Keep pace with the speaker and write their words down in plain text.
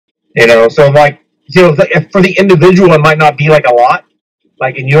So like, for the individual, it might not be like a lot,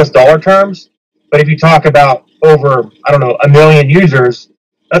 like in US dollar terms. But if you talk about over, I don't know, 1 million users,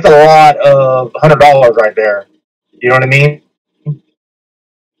 that's a lot of $100 right there. You know what I mean?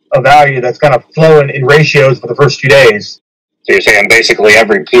 A value that's kind of flowing in ratios for the first few days. So you're saying basically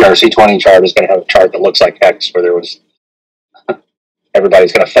every PRC20 chart is going to have a chart that looks like X, where there was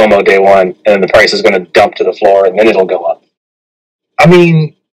everybody's going to FOMO day one, and then the price is going to dump to the floor, and then it'll go up. I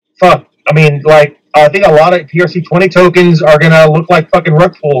mean, fuck. I mean, like, I think a lot of PRC20 tokens are going to look like fucking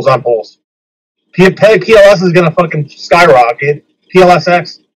rug pools on Pulse. PLS is going to fucking skyrocket.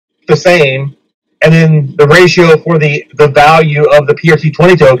 PLSX, the same. And then the ratio for the value of the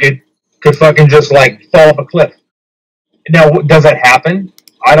PRC20 token could fucking just, like, fall off a cliff. Now, does that happen?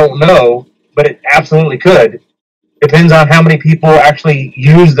 I don't know, but it absolutely could. Depends on how many people actually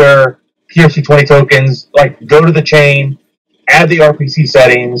use their PRC20 tokens, like, go to the chain, add the RPC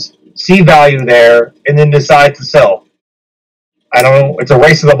settings, see value there, and then decide to sell. I don't know. It's a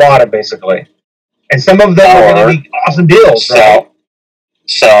race to the bottom, basically. And some of them are going to be awesome deals.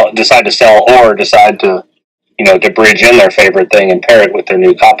 Decide to sell, or decide to, to bridge in their favorite thing and pair it with their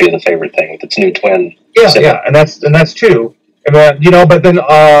new copy of the favorite thing, with its new twin. Yeah, and that's true. And then, but then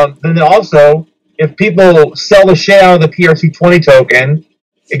also, if people sell the shit out of the PRC20 token,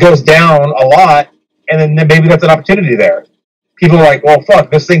 it goes down a lot, and then maybe that's an opportunity there. People are like, well,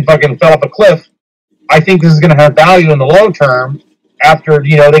 fuck, this thing fucking fell off a cliff. I think this is going to have value in the long term after,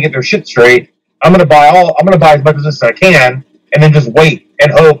 they get their shit straight. I'm going to buy as much of this as I can, and then just wait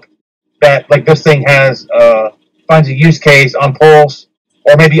and hope that, like, this thing finds a use case on Pulse,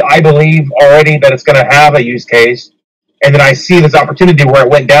 or maybe I believe already that it's going to have a use case, and then I see this opportunity where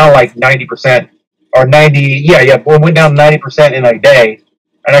it went down like 90%, or 90, it went down 90% in a day,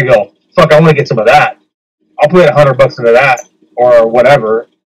 and I go, fuck, I want to get some of that. I'll put $100 into that, or whatever.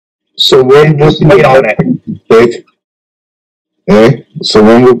 So when would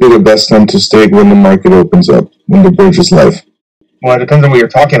be the best time to stake when the market opens up, when the bridge is live? Well, it depends on what you're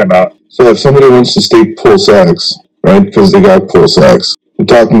talking about. So if somebody wants to stake Pulsex, right, because they got Pulsex, we're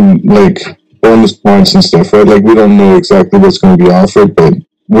talking like bonus points and stuff, right? Like, we don't know exactly what's going to be offered, but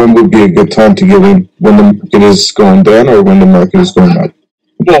when would be a good time to get in? When the market is going down or when the market is going up?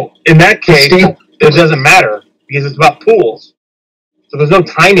 Well, in that case, it doesn't matter because it's about pools. So there's no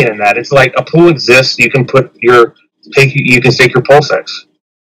timing in that. It's like a pool exists. You can you can stake your Pulsex.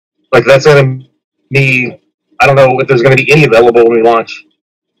 Like, that's going to be, I don't know if there's going to be any available when we launch.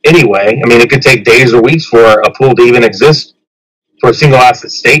 Anyway, I mean, it could take days or weeks for a pool to even exist for a single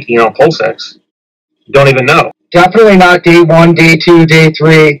asset staking on Pulsex. You don't even know. Definitely not day 1, day 2, day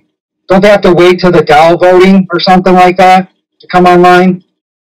 3. Don't they have to wait till the DAO voting or something like that to come online?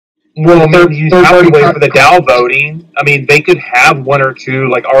 Well, maybe you have to wait for the DAO voting. I mean, they could have one or two,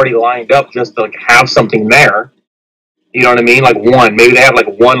 like, already lined up just to, like, have something there. You know what I mean? Like, one. Maybe they have, like,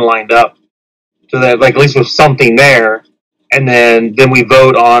 one lined up. So that, like, at least with something there. And then we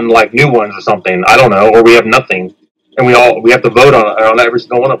vote on, like, new ones or something. I don't know. Or we have nothing. And we have to vote on every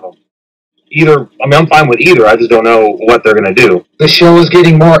single one of them. Either, I mean, I'm fine with either. I just don't know what they're going to do. The show is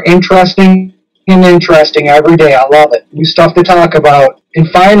getting more interesting and interesting every day. I love it. New stuff to talk about. And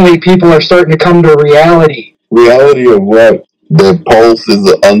finally, people are starting to come to reality. Reality of what? The Pulse is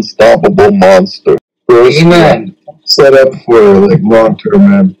an unstoppable monster. Amen. Set up for, like, long term,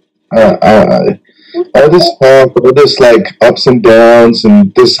 man. All this like ups and downs,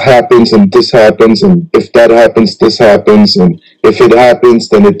 and this happens, and this happens, and if that happens, this happens, and if it happens,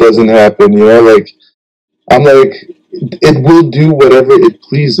 then it doesn't happen. Like, I'm like, it will do whatever it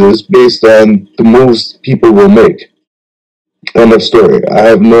pleases based on the moves people will make. End of story. I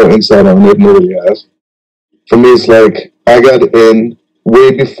have no insight on it. Nobody has. For me, it's like, I got in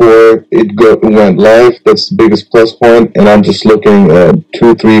way before it went live. That's the biggest plus point, and I'm just looking at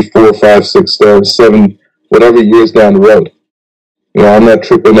 2, 3, 4, 5, 6, 7, whatever years down the road. I'm not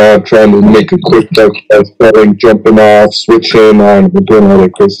tripping out trying to make a quick buck, betting, jumping off, switching on, doing all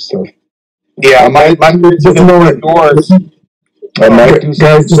that crazy stuff. Yeah, just a moment. Guys,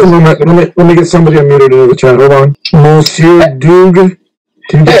 just a moment. Let me get somebody unmuted into the chat. Hold on. Monsieur Doug.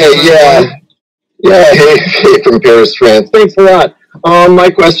 Hey, from Paris, France. Thanks a lot. My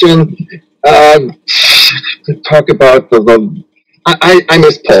question, to talk about I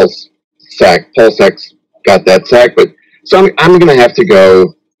miss Pulsex, got that sack, but so I'm going to have to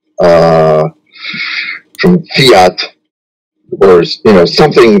go from fiat or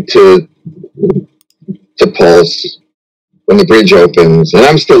something to Pulse when the bridge opens, and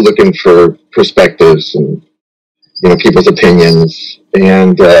I'm still looking for perspectives and people's opinions,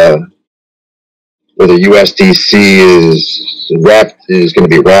 and where the USDC is going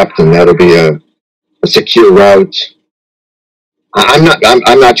to be wrapped, and that'll be a secure route. I'm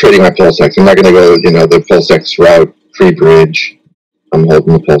not trading my Pulsex. I'm not going to go, the Pulsex route pre-bridge. I'm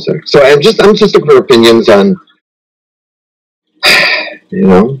holding the Pulsex. So I'm just looking for opinions on,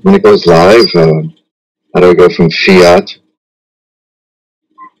 when it goes live, how do I go from fiat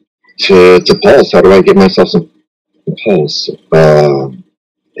to Pulse? How do I give myself some Pulse? Well,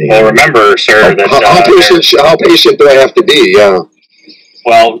 remember, sir, how patient do I have to be? Yeah.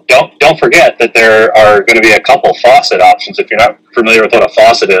 Well, don't forget that there are going to be a couple faucet options. If you're not familiar with what a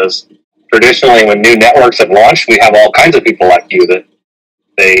faucet is, traditionally when new networks have launched, we have all kinds of people like you that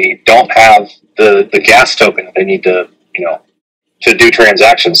they don't have the gas token that they need to do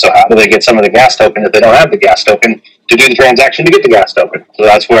transactions. So how do they get some of the gas token if they don't have the gas token to do the transaction to get the gas token? So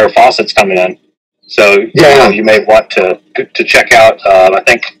that's where faucets come in. So you may want to check out. I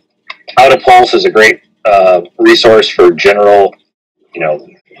think How to Pulse is a great resource for general,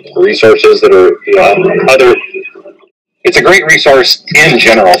 resources that are other. It's a great resource in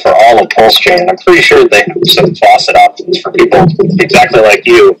general for all of Pulsechain. I'm pretty sure they have some faucet options for people exactly like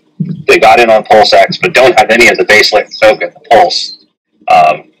you. They got in on Pulsex but don't have any of the base layer token, the Pulse.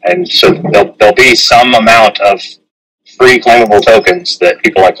 And so there'll be some amount of free claimable tokens that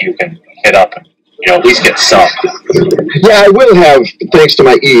people like you can hit up and at least get some. Yeah, I will have, thanks to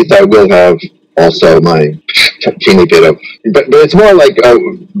my ETH, I will have also my teeny bit of, but it's more like,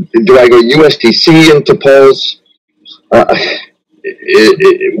 do I go USDC into Pulse?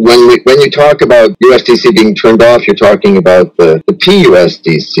 When you talk about USDC being turned off, you're talking about the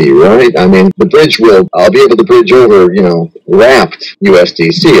PUSDC, right? I mean, the bridge I'll be able to bridge over, wrapped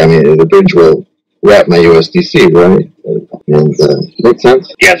USDC. I mean, the bridge will wrap my USDC, right? And makes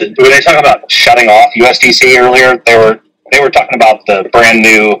sense? Yeah, when they talk about shutting off USDC earlier, they were talking about the brand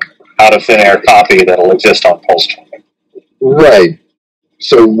new out of thin air copy that'll exist on Pulsechain. Right.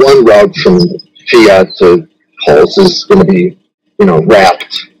 So one route from fiat to Pulse is going to be,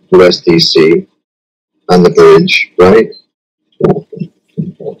 wrapped USDC on the bridge, right?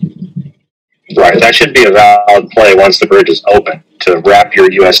 Right. That should be a valid play once the bridge is open to wrap your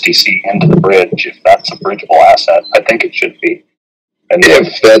USDC into the bridge. If that's a bridgeable asset, I think it should be. And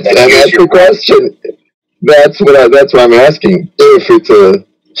if that's the question. That's what I'm asking. If it's a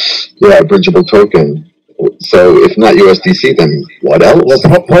bridgeable token. So if not USDC, then what else?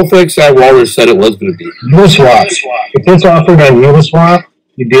 Well, Pulsex, Walrus said it was going to be Uniswap. If it's offered on Uniswap,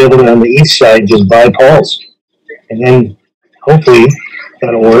 you'd be able to, on the east side, just buy Pulse. And then, hopefully,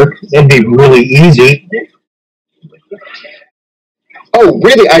 that'll work. It'd be really easy. Oh,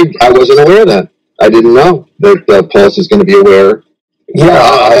 really? I wasn't aware of that. I didn't know that Pulse is going to be available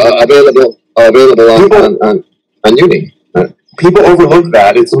on Uni. People overlook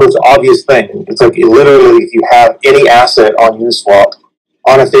that. It's the most obvious thing. It's like literally, if you have any asset on Uniswap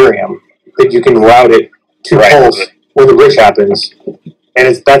on Ethereum, that you can route it to Pulse when the bridge happens,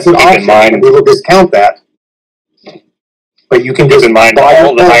 and that's an option. And people discount that, but you can just mind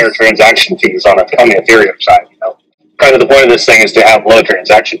all the higher transaction fees on the Ethereum side. Kind of the point of this thing is to have low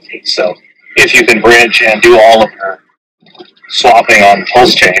transaction fees. So if you can bridge and do all of your swapping on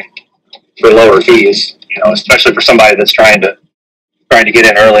Pulsechain for lower fees, especially for somebody that's trying to get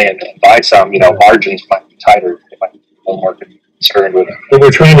in early and buy some, margins might be tighter. They might be a little more concerned with it. But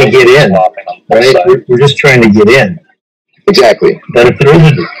we're trying to get in, right? We're just trying to get in. Exactly. But if there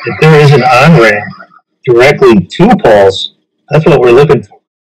is an on-ramp directly to Pulse, that's what we're looking for.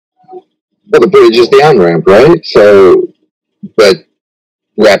 Well, the bridge is the on-ramp, right? So, but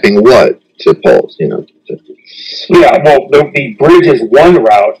wrapping what to Pulse, Yeah, well, the bridge is one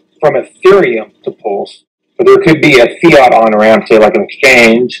route from Ethereum to Pulse, but there could be a fiat on-ramp, say like an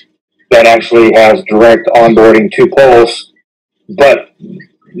exchange, that actually has direct onboarding to Pulse, but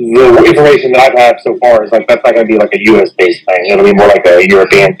the information that I've had so far is like that's not going to be like a US-based thing. It'll be more like a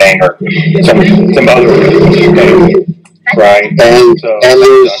European thing or some other thing, right?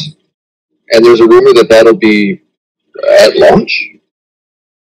 And there's a rumor that'll be at launch.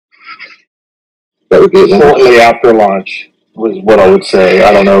 That would be shortly after launch was what I would say.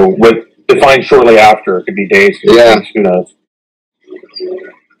 I don't know what define shortly after. It could be days. Yeah. Who knows?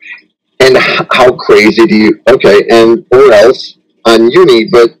 And how crazy do you? Okay, and or else on Uni,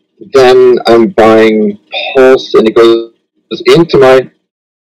 but then I'm buying Pulse, and it goes into my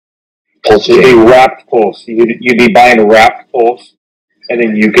Pulse. It'd be wrapped Pulse. You'd be buying a wrapped Pulse, and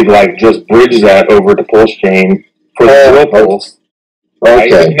then you could like just bridge that over to Pulsechain for the real Pulse.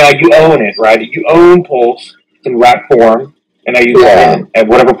 Right? Okay. Now you own it, right? You own Pulse in wrap form, and now you buy it at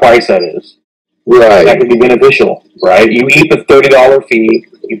whatever price that is. Right. That could be beneficial, right? You eat the $30 fee,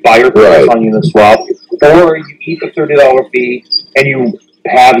 You buy your credits on Uniswap, or you eat the $30 fee and you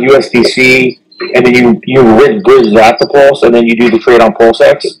have USDC, and then you bridge that to Pulse, and then you do the trade on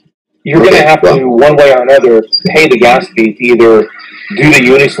Pulsex. You're going to have to, one way or another, pay the gas fee to either do the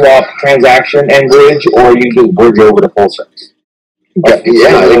Uniswap transaction and bridge, or you just bridge over to Pulsex. Yeah,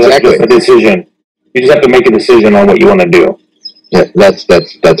 exactly. Just a decision. You just have to make a decision on what you want to do. Yeah, that's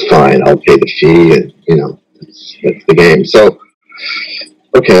fine. I'll pay the fee, and that's the game. So,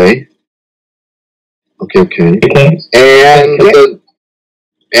 okay.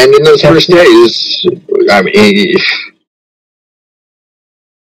 And in those first days, I mean,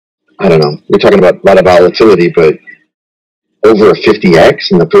 I don't know. We're talking about a lot of volatility, but over a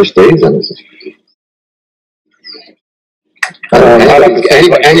 50x in the first days,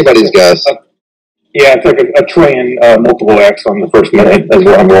 anybody's guess. Yeah, it's like a trillion multiple X on the first minute. That's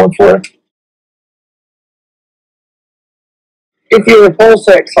what I'm going for. If you're a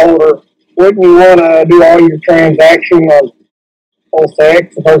Pulsex holder, wouldn't you want to do all your transactions on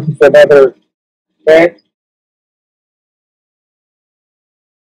Pulsex versus another X?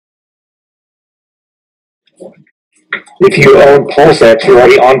 If you own Pulsex, you're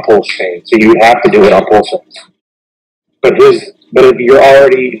already on Pulsechain, so you have to do it on Pulsex. But if you're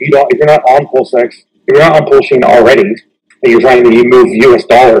not on Pulsex, if you're not on Pulsechain already, and you're trying to move US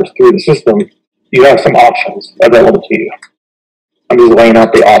dollars through the system, you have some options available to you. I'm just laying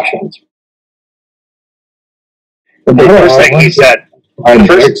out the options. The first thing he said,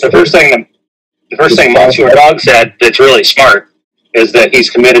 the first thing Monsieur Dog said that's really smart is that he's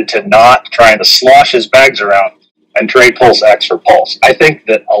committed to not trying to slosh his bags around and trade Pulsex for Pulse. I think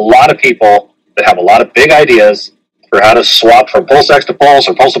that a lot of people that have a lot of big ideas for how to swap from Pulsex to Pulse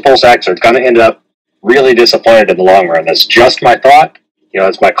or Pulse to Pulsex are going to end up really disappointed in the long run. That's just my thought.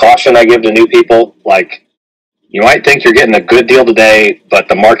 It's my caution I give to new people. Like, you might think you're getting a good deal today, but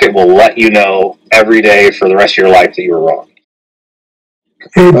the market will let you know every day for the rest of your life that you were wrong.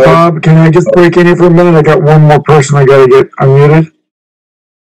 Hey, Bob, can I just break in here for a minute? I got one more person I got to get unmuted.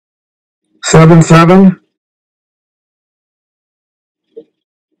 77?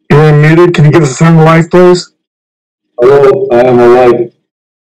 You're unmuted. Can you give us a sound of life, please? Hello, I am alive.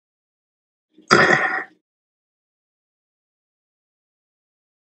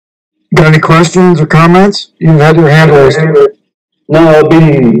 Got any questions or comments? You had your hand raised. No, I've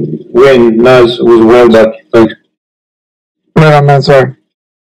been when Naz was well back. Thanks. Right on, man. Sorry.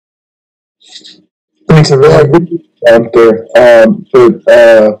 Thanks, everyone. But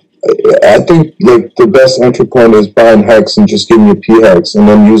I think like the best entry point is buying hex and just giving you P hex and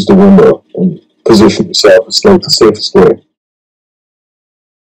then use the window and position yourself. It's like the safest way.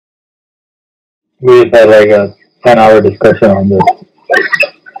 We just had like a 10-hour discussion on this.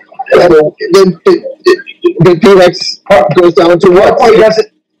 The PX goes down to what?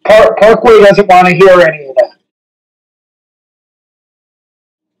 Parkway doesn't want to hear any of that.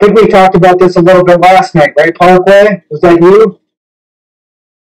 I think we talked about this a little bit last night, right, Parkway? Was that you?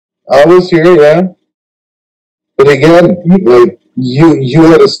 I was here, yeah. But again, like you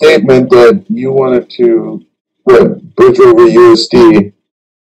had a statement that you wanted to bridge over USD,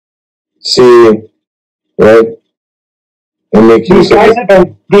 see, right? And make use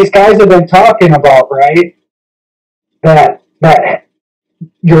these guys have been talking about, right? That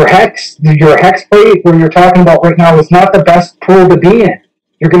your hex rate when you're talking about right now is not the best pool to be in.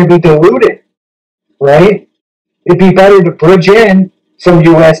 You're going to be diluted, right? It'd be better to bridge in some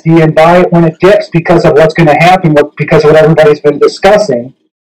USD and buy it when it dips because of what's going to happen, because of what everybody's been discussing.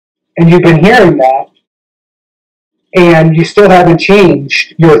 And you've been hearing that, and you still haven't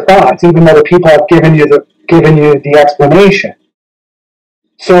changed your thoughts, even though the people have given you the explanation.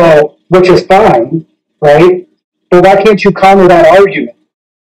 So, which is fine, right? But why can't you counter that argument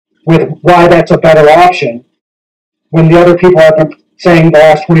with why that's a better option when the other people have been saying the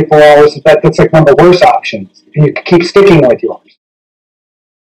last 24 hours that that's like one of the worst options, and you keep sticking with yours?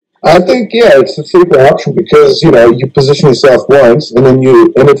 I think, yeah, it's a safer option because, you position yourself once and then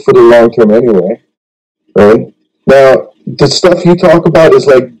you in it for the long term anyway, right? Now, the stuff you talk about is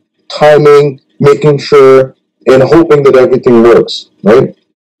like timing, making sure, and hoping that everything works, right?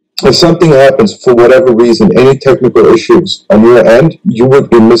 If something happens for whatever reason, any technical issues on your end, you would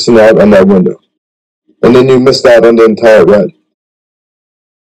be missing out on that window. And then you missed out on the entire red.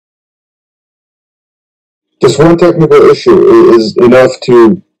 Just one technical issue is enough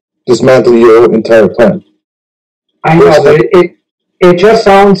to dismantle your entire plan. I know, but it just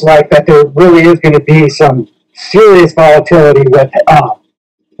sounds like that there really is going to be some serious volatility with hex,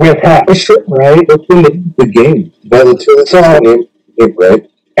 right? It's in the game. Volatility is the game, right?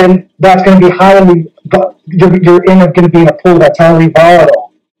 And that's going to be highly, you're going to be in a pool that's highly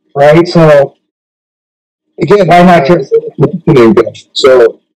volatile. right? So Again, why not just?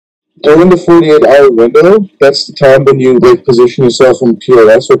 So during the 48-hour window, that's the time when you like position yourself in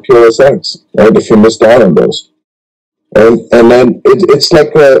PLS or PLSX, right? If you missed out on those, and then it's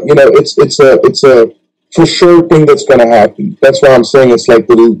like it's a for sure thing that's going to happen. That's why I'm saying it's like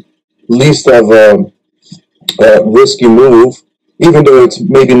the least of a risky move, even though it's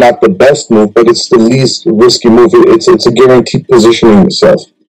maybe not the best move, but it's the least risky move. It's a guaranteed positioning yourself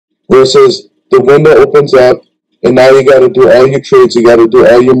versus the window opens up and now you got to do all your trades, you got to do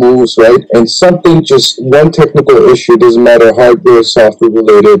all your moves, right? And something, just one technical issue, doesn't matter, hardware, software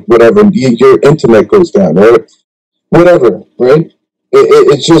related, whatever, your internet goes down, right? Whatever, right?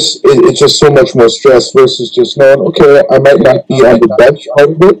 It's just so much more stress versus just knowing, okay, I might not be on the best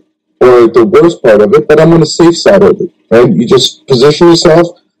part of it or the worst part of it, but I'm on the safe side of it, right? You just position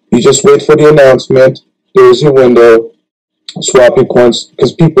yourself, you just wait for the announcement, there's your window, swap your coins,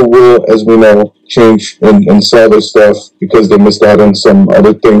 because people will, as we know, change and sell their stuff because they missed out on some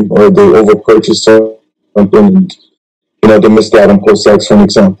other thing or they overpurchased something and they missed out on Pulsex, for an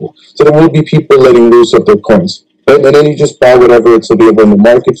example. So there will be people letting loose of their coins. Right? And then you just buy whatever it's available in the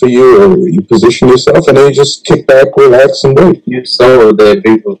market for you, or you position yourself, and then you just kick back, relax, and wait. You saw the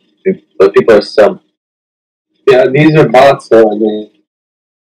people are selling. Yeah, these are bots, though. I mean,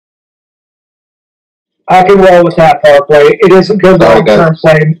 I can roll with that power play. It is a good long-term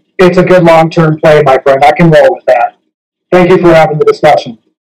play. It's a good long-term play, my friend. I can roll with that. Thank you for having the discussion.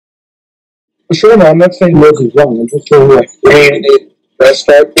 For sure, no, I'm not saying yours is wrong. I'm just saying like best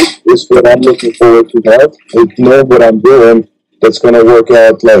practice is what I'm looking forward to have. Like know what I'm doing that's gonna work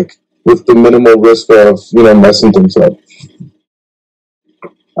out like with the minimal risk of messing things up.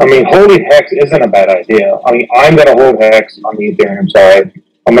 I mean, holding hex isn't a bad idea. I mean, I'm going to hold hex on the Ethereum side.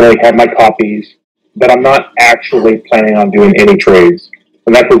 I'm going to have my copies, but I'm not actually planning on doing any trades.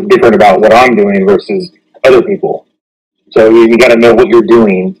 And that's what's different about what I'm doing versus other people. So you got to know what you're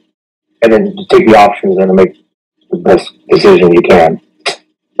doing, and then just take the options and make the best decision you can.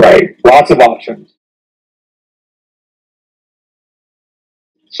 Right? Lots of options.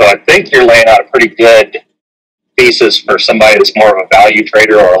 So I think you're laying out a pretty good thesis for somebody that's more of a value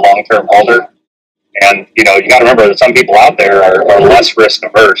trader or a long-term holder. And, you got to remember that some people out there are less risk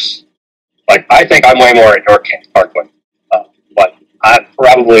averse. Like, I think I'm way more in your camp, Parkwood. But I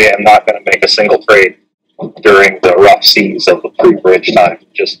probably am not going to make a single trade during the rough seas of the pre-bridge time.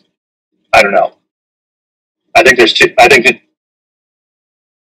 Just, I don't know. I think that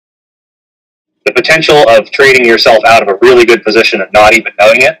the potential of trading yourself out of a really good position and not even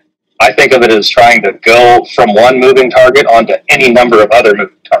knowing it, I think of it as trying to go from one moving target onto any number of other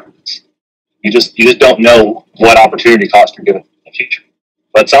moving targets. You just don't know what opportunity cost you're given in the future.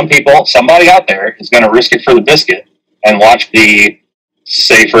 But somebody out there is going to risk it for the biscuit and watch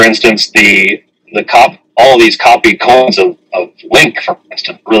say for instance, all of these copied coins of Link, for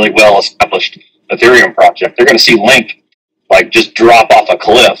instance, really well established Ethereum project. They're going to see Link like just drop off a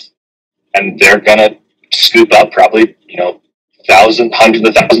cliff, and they're going to scoop up probably hundreds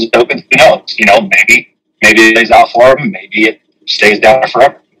of thousands of tokens. Who knows? Maybe it stays out for them. Maybe it stays down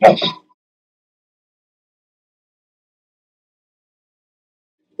forever. Who knows?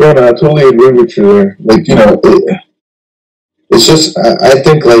 Yeah, no, I totally agree with you there. Like, it's just, I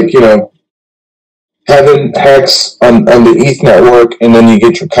think, like, having hex on the ETH network and then you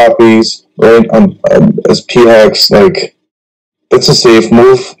get your copies, right, as p-hex, like, that's a safe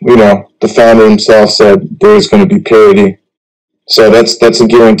move. The founder himself said there's going to be parity. So that's a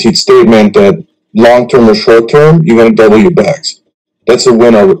guaranteed statement that long-term or short-term, you're going to double your bags. That's a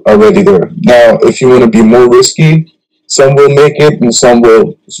win already there. Now, if you want to be more risky, some will make it and some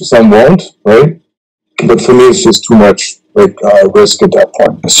won't, right? But for me, it's just too much risk at that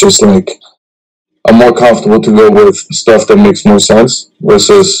point. It's just like I'm more comfortable to go with stuff that makes more sense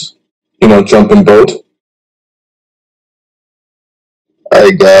versus jumping boat.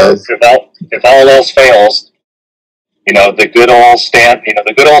 Hey guys, If all else fails, the good old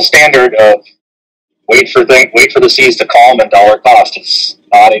standard of wait for the seas to calm and dollar cost is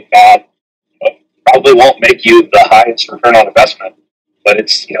not a bad. Probably won't make you the highest return on investment, but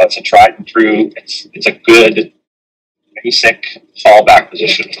it's a tried and true. It's a good basic fallback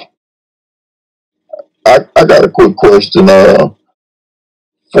position. I got a quick question.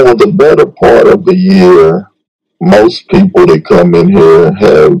 For the better part of the year, most people that come in here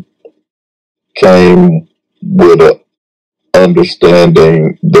came with a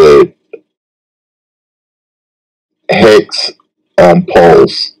understanding that Hex on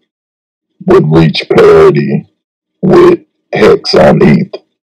Pulse would reach parity with Hex on ETH.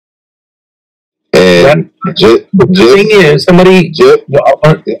 And The thing is, somebody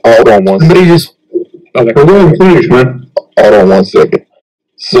hold on one somebody second. just okay. Go ahead and finish, man. Hold on 1 second.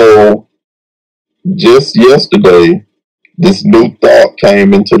 So just yesterday, this new thought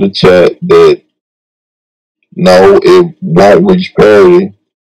came into the chat that no, it won't reach parity.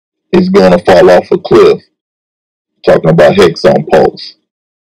 It's going to fall off a cliff. Talking about Hex on Pulse.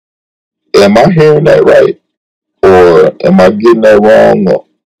 Am I hearing that right? Or am I getting that wrong? Or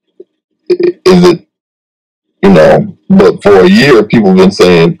is it, but for a year, people have been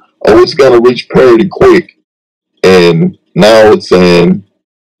saying, oh, it's going to reach parity quick. And now it's saying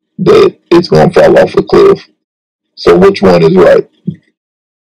that it's going to fall off a cliff. So which one is right?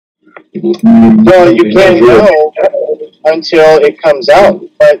 Well, you can't know until it comes out.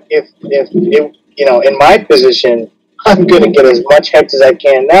 But if in my position, I'm going to get as much hex as I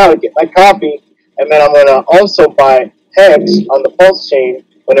can now to get my copy, and then I'm going to also buy hex on the Pulse chain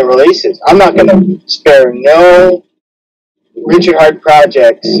when it releases. I'm not going to spare no Richard Hart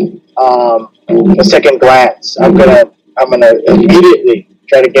projects a second glance. I'm gonna immediately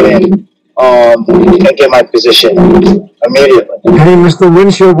try to get in and get my position immediately. Hey, Mr.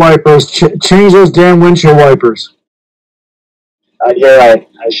 Windshield Wipers, change those damn windshield wipers. You're right.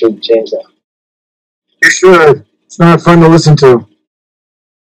 I should change that. You should. It's not fun to listen to.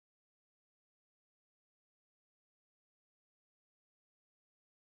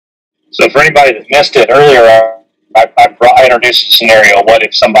 So for anybody that missed it earlier, I introduced a scenario. What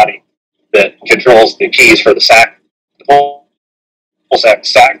if somebody that controls the keys for the Pulsex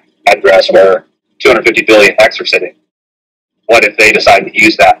SAC address where 250 billion hex are sitting? What if they decide to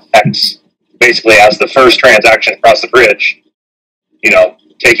use that hex basically as the first transaction across the bridge,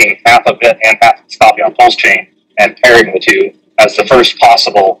 taking half of it and half of its copy on Pulse chain and pairing the two as the first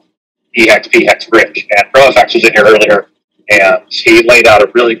possible E-hex, P-hex bridge? And ProFX was in here earlier, and he laid out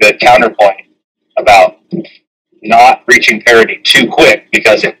a really good counterpoint about not reaching parity too quick,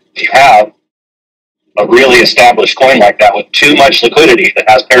 because if you have a really established coin like that with too much liquidity that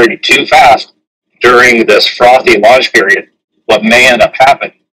has parity too fast during this frothy launch period, what may end up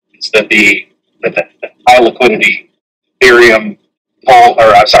happening is that the high liquidity Ethereum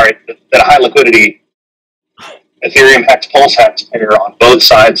that high liquidity Ethereum hex Pulse hex pair on both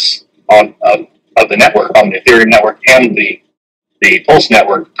sides of the network, on the Ethereum network and the Pulse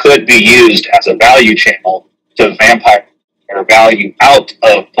network, could be used as a value channel to vampire value out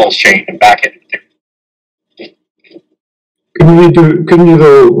of Pulse chain and back into Ethereum. Couldn't you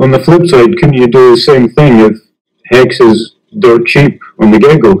though, on the flip side, couldn't you do the same thing if hex is dirt cheap on the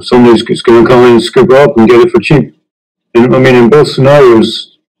get-go? Somebody's just going to come in and scoop up and get it for cheap. And, in both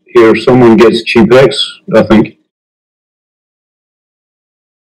scenarios here, someone gets cheap hex, I think.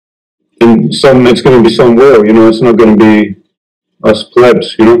 And it's going to be somewhere, it's not going to be us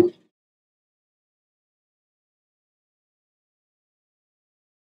plebs,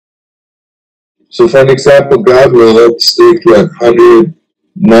 So for an example, Gabriel staked $194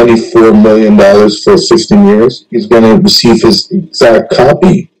 million for 15 years. He's going to receive his exact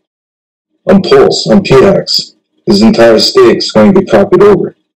copy on Pulse, on PX. His entire stake is going to be copied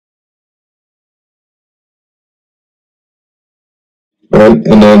over. Right?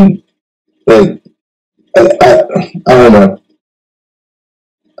 And then, I don't know.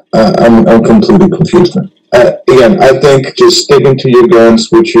 I'm completely confused. Again, I think just sticking to your guns,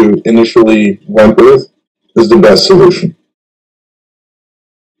 which you initially went with, is the best solution.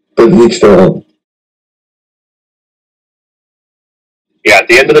 But each their own. Yeah, at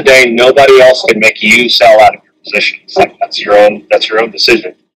the end of the day, nobody else can make you sell out of your positions. That's your own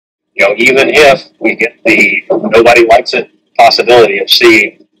decision. Even if we get the nobody likes it possibility of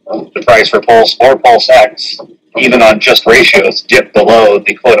seeing the price for Pulse or Pulse X, even on just ratios, dip below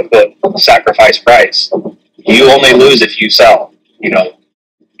the quote-unquote sacrifice price, you only lose if you sell.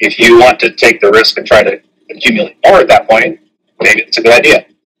 If you want to take the risk and try to accumulate more at that point, maybe it's a good idea.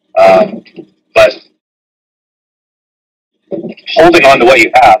 But holding on to what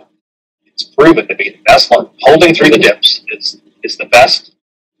you have, it's proven to be the best one. Holding through the dips is the best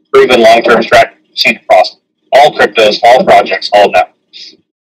proven long-term strategy we've seen across all cryptos, all projects, all networks.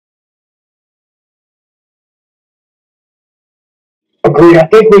 Agreed. I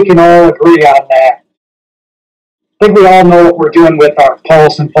think we can all agree on that. I think we all know what we're doing with our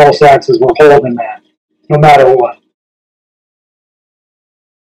Pulse and Pulsex is we're holding that, no matter what.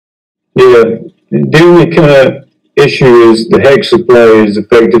 Yeah, the only kind of issue is the hex supply is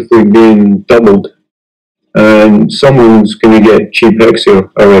effectively being doubled, and someone's going to get cheap hex here,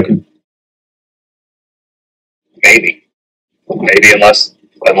 I reckon. Maybe unless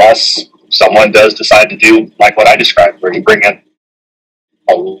someone does decide to do like what I described, where you bring in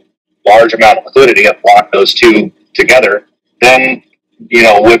large amount of liquidity and lock those two together, then,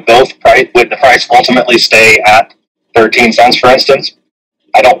 would the price ultimately stay at 13 cents, for instance?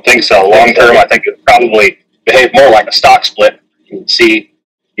 I don't think so. Long term, I think it would probably behave more like a stock split. You would see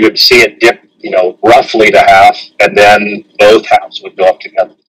it dip, roughly to half, and then both halves would go up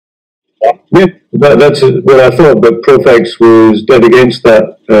together. Yeah, that's what I thought, but Profex was dead against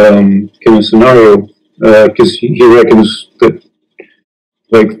that kind of scenario, because he reckons that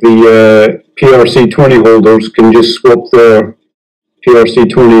like the PRC20 holders can just swap their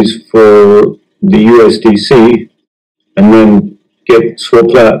PRC20s for the USDC and then swap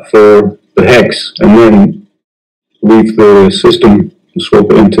that for the hex and then leave the system and swap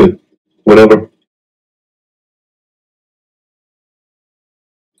it into whatever.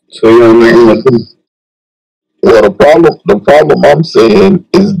 So yeah, well, the problem I'm seeing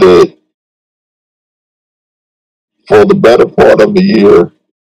is that for the better part of a year,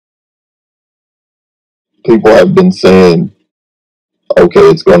 people have been saying, okay,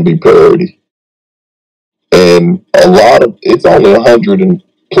 it's going to be parity. And it's only 100 and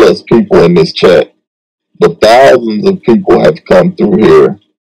plus people in this chat, but thousands of people have come through here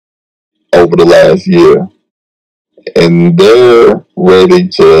over the last year, and they're ready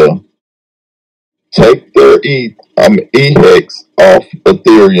to take their EHEX off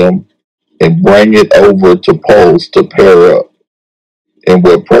Ethereum and bring it over to Pulse to pair up. And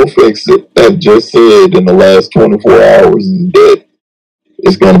what Profex have just said in the last 24 hours is that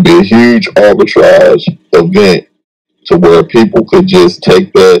it's going to be a huge arbitrage event to where people could just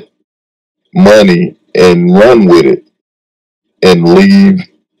take that money and run with it and leave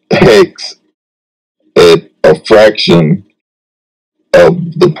Hex at a fraction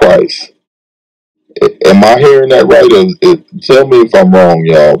of the price. Am I hearing that right? Tell me if I'm wrong,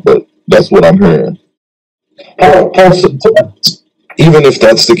 y'all, but that's what I'm hearing. Even if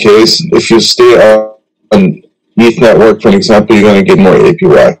that's the case, if you stay on ETH network, for example, you're going to get more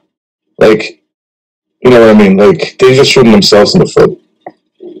APY. Like, you know what I mean? Like, they're just shooting themselves in the foot.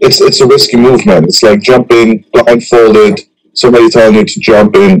 It's a risky move, man. It's like jumping blindfolded, somebody telling you to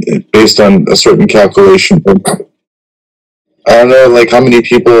jump in based on a certain calculation. I don't know, like, how many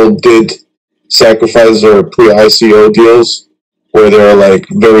people did sacrifice their pre-ICO deals where they're, like,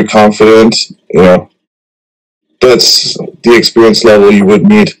 very confident, That's the experience level you would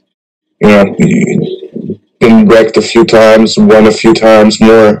need. You've been wrecked a few times, won a few times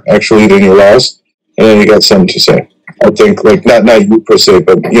more, actually, than you lost, and then you got something to say. I think, like, not you per se,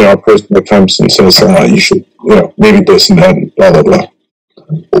 but, a person that comes and says, you should, maybe this and that, and blah, blah, blah.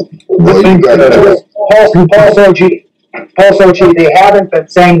 Well, you got Pulse OG, they haven't been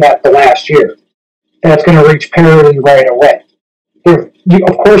saying that the last year. That's going to reach parity right away.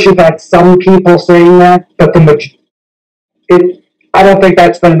 Of course, you've had some people saying that, but I don't think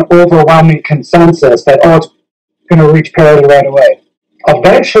that's been an overwhelming consensus that, it's going to reach parity right away.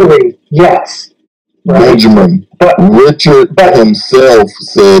 Eventually, yes. Right? Benjamin, Richard himself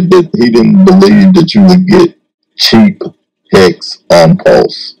said that he didn't believe that you would get cheap Hex on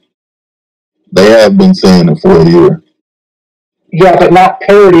Pulse. They have been saying it for a year. Yeah, but not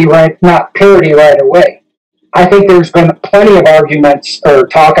parity right away. I think there's been plenty of arguments or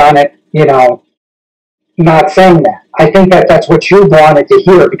talk on it, not saying that. I think that's what you wanted to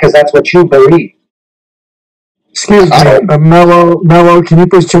hear because that's what you believe. Excuse me, Mello, can you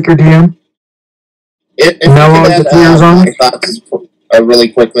please check your DM? Mello, is the ears on? my thoughts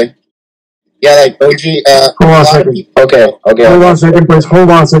really quickly. Yeah, like OG. Hold on a second. Okay. Hold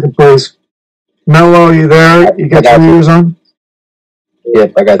on a second, please. Mello, you there? You got your ears on?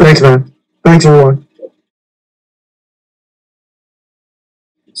 Yep, I got you. Thanks, man. Thanks, everyone.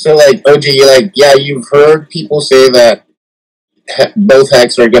 So, like, OG, you've heard people say that both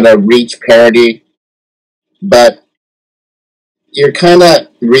hacks are going to reach parity, but you're kind of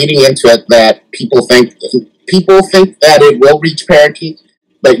reading into it that people think that it will reach parity,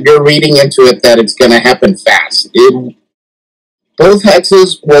 but you're reading into it that it's going to happen fast. Both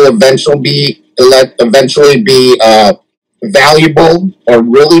hexes will eventually be valuable or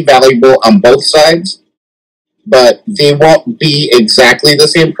really valuable on both sides, but they won't be exactly the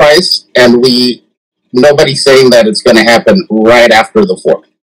same price, and nobody's saying that it's going to happen right after the fork.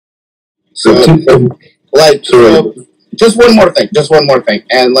 So, just one more thing,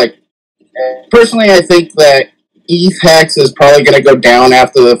 and personally, I think that ETH hex is probably going to go down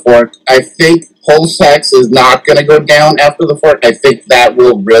after the fork. I think Pulse hex is not going to go down after the fork. I think that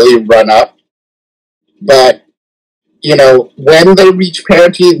will really run up, but when they reach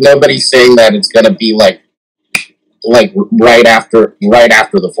parity, nobody's saying that it's going to be like right after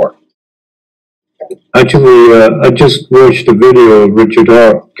the fork. Actually, I just watched a video of Richard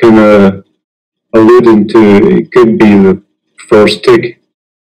Hart kind of alluding to it could be the first tick.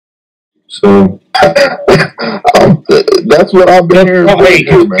 So that's what I've been hearing. Hey,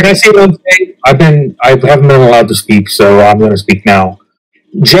 can I say one thing? I haven't been allowed to speak, so I'm going to speak now.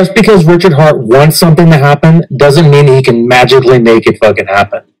 Just because Richard Hart wants something to happen doesn't mean he can magically make it fucking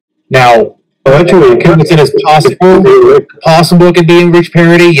happen. Now, actually, it is possible it could be in rich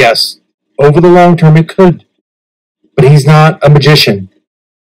parity, yes. Over the long term, it could. But he's not a magician.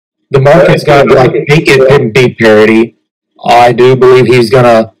 The market's got to make it be parity. I do believe he's going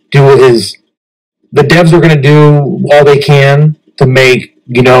to do the devs are going to do all they can to make,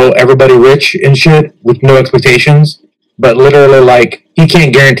 everybody rich and shit with no expectations. But literally, he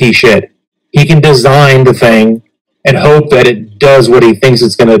can't guarantee shit. He can design the thing and hope that it does what he thinks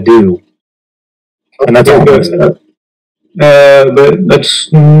it's going to do. And that's all. But that's,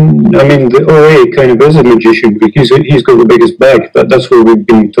 the OA kind of is a magician because he's got the biggest bag. That's what we've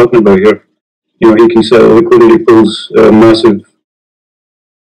been talking about here. He can sell liquidity pools, massive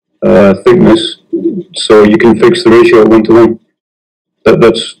thickness, so you can fix the ratio 1-to-1.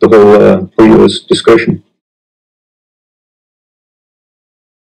 That's the whole point of this discussion.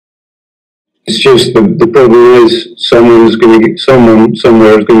 It's just the problem is someone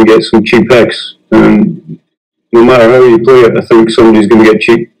somewhere is going to get some cheap hex, and no matter how you play it, I think somebody's going to get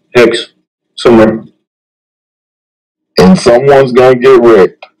cheap hex somewhere. And someone's going to get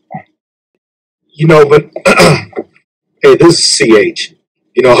wrecked. But hey, this is CH.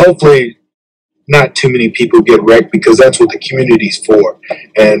 Hopefully not too many people get wrecked because that's what the community's for.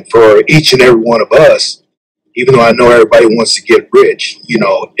 And for each and every one of us, even though I know everybody wants to get rich,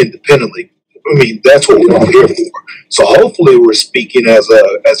 independently, that's what we're all here for. So hopefully we're speaking as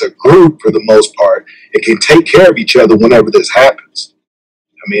a group for the most part and can take care of each other whenever this happens.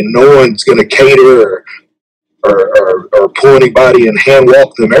 No one's going to cater or pull anybody and hand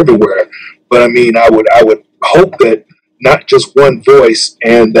walk them everywhere. But I would hope that not just one voice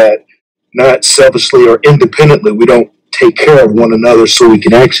and that not selfishly or independently we don't take care of one another so we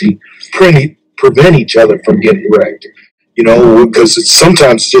can actually prevent each other from getting wrecked. Because it's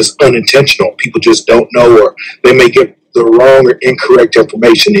sometimes just unintentional. People just don't know, or they may get the wrong or incorrect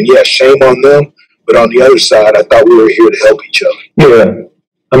information. And yeah, shame on them. But on the other side, I thought we were here to help each other. Yeah.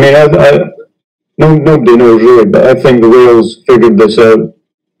 Nobody knows really, but I think the whales figured this out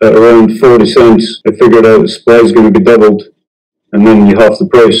at around 40 cents. They figured out the supply is going to be doubled, and then you half the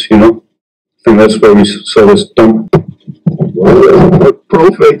price, I think that's where we saw this dump. What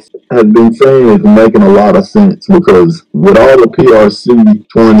Profix has been saying is making a lot of sense because with all the PRC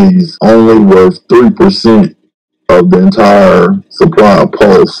 20s only worth 3% of the entire supply of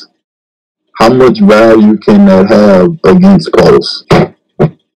Pulse, how much value can that have against Pulse?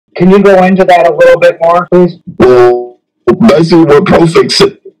 Can you go into that a little bit more, please? Well, basically what Profix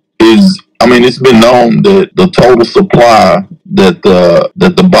is, it's been known that the total supply that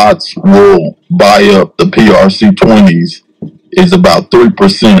the bots will buy up the PRC 20s is about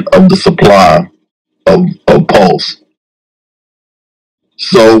 3% of the supply of Pulse.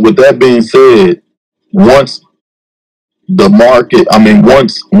 So with that being said, once the market,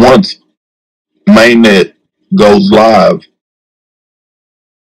 once Mainnet goes live,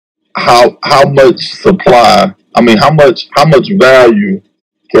 how much supply, how much value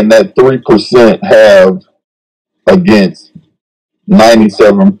can that 3% have against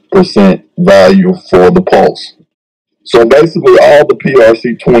 97% value for the Pulse? So basically, all the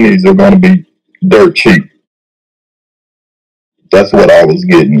PRC 20s are going to be dirt cheap. That's what I was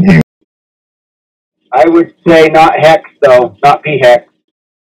getting here. I would say not hex though, not P hex.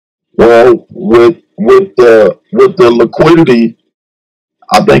 Well, with the liquidity,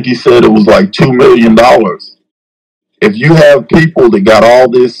 I think he said it was like $2 million. If you have people that got all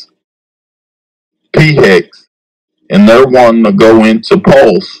this P hex and they're wanting to go into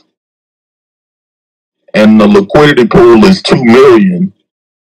Pulse, and the liquidity pool is 2 million.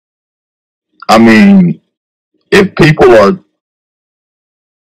 If people are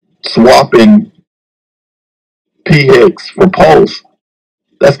swapping PX for Pulse,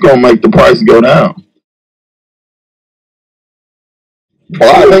 that's going to make the price go down.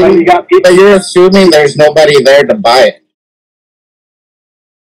 Well, you're assuming there's nobody there to buy it.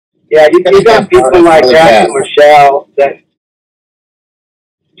 Yeah, you got people like Rack and Rochelle that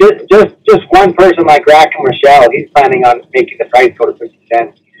just one person like Rack and Rochelle, he's planning on making the price go to 50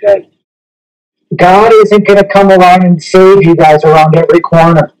 cents, he said. God isn't going to come around and save you guys around every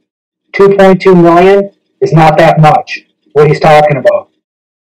corner. 2.2 million is not that much, what he's talking about.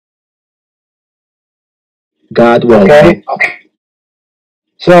 God will. Okay.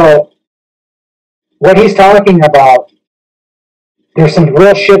 So, what he's talking about, there's some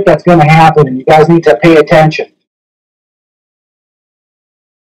real shit that's going to happen, and you guys need to pay attention.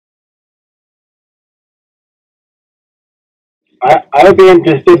 I would be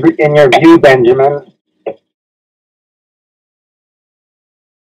interested in your view, Benjamin.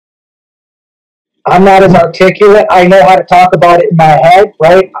 I'm not as articulate. I know how to talk about it in my head,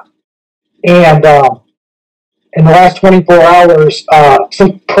 right? And in the last 24 hours,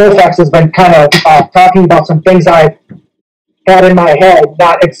 some Profax has been kind of talking about some things I had in my head,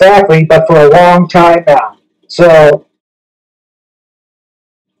 not exactly, but for a long time now. So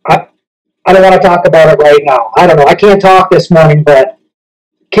I don't want to talk about it right now. I don't know. I can't talk this morning, but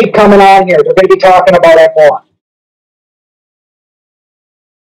keep coming on here. They're going to be talking about it more.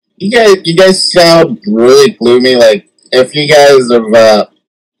 You guys sound really gloomy. Like if you guys have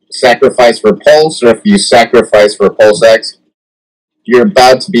sacrificed for Pulse, or if you sacrifice for Pulsex, you're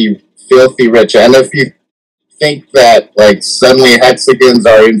about to be filthy rich. And if you think that like suddenly hexagons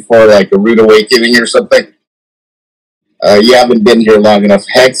are in for like a rude awakening or something, you haven't been here long enough.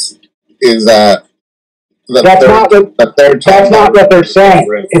 Hex is the third time. That's not what they're saying.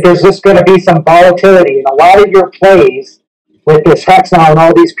 There's just going to be some volatility in a lot of your plays with this Hex now and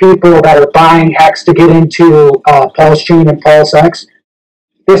all these people that are buying Hex to get into Pulsechain and Pulsex.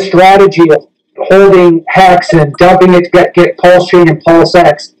 This strategy of holding Hex and dumping it to get Pulsechain and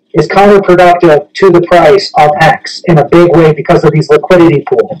Pulsex is counterproductive to the price of Hex in a big way because of these liquidity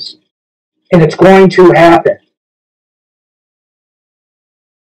pools. And it's going to happen.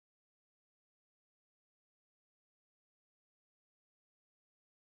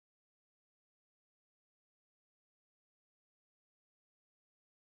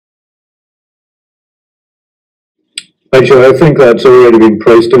 Actually, I think that's already been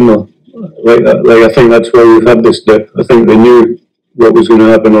priced in though. Like I think that's why we've had this dip. I think they knew what was going to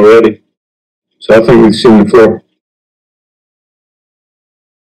happen already. So I think we've seen the floor.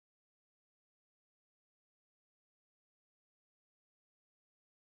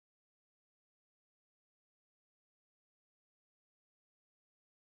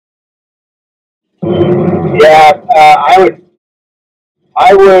 Yeah,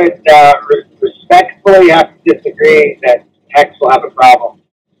 I would respectfully have to disagree that Hex will have a problem.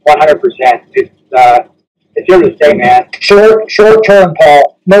 100%. It's here to stay, man. Short term,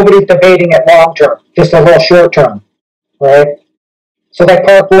 Paul. Nobody's debating it long term. Just a little short term, right? So like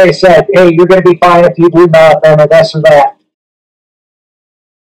Parkway said, hey, you're going to be fine if you do nothing or this or that.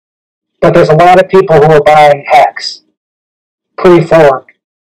 But there's a lot of people who are buying Hex pre-fork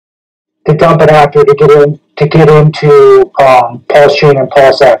to dump it after to get into Pulsechain and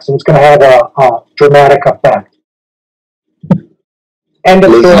Pulsex, and it's going to have a dramatic effect. End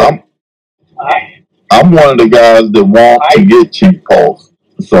of story. I'm one of the guys that want to get cheap Pulse.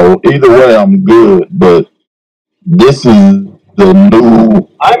 So either way, I'm good. But this is the new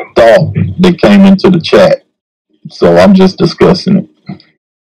thought that came into the chat. So I'm just discussing it.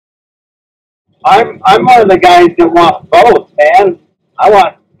 I'm one of the guys that want both, man. I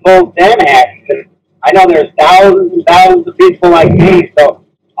want both and Hex. And I know there's thousands and thousands of people like me, so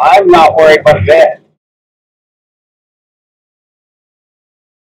I'm not worried about that.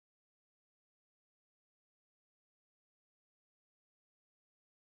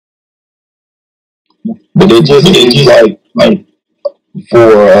 But it just seems like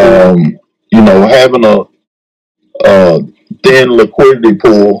for having a thin liquidity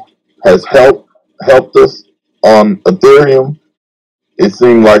pool has helped us on Ethereum. It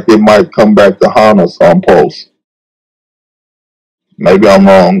seemed like it might come back to haunt us on Pulse. Maybe I'm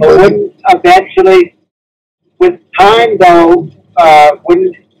wrong, but eventually, with time though,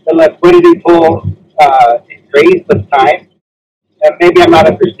 wouldn't the liquidity pool increase with time? And maybe I'm not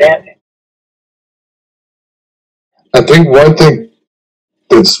understanding. I think one thing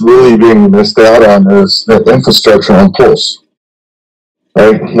that's really being missed out on is the infrastructure on Pulse.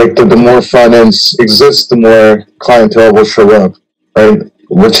 Right? Like the more finance exists, the more clientele will show up, right?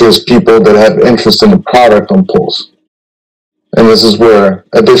 Which is people that have interest in the product on Pulse. And this is where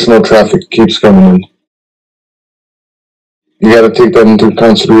additional traffic keeps coming in. You got to take that into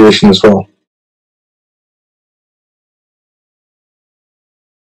consideration as well.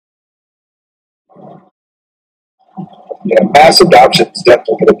 Yeah, mass adoption is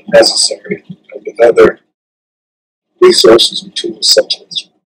definitely going to be necessary with other resources and tools such as.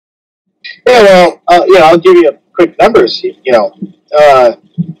 Yeah, well, I'll give you quick numbers.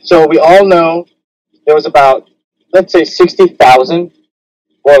 So we all know there was about, let's say, 60,000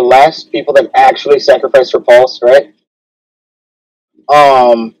 or less people that actually sacrificed for Pulse, right?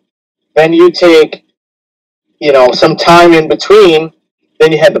 Then you take, some time in between.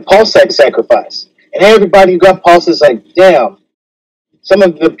 Then you had the Pulsex sacrifice. And everybody who got Pulse is like, damn. Some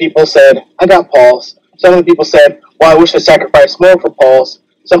of the people said, I got Pulse. Some of the people said, well, I wish I sacrificed more for Pulse.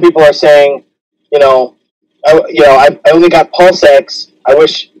 Some people are saying, I only got Pulsex. I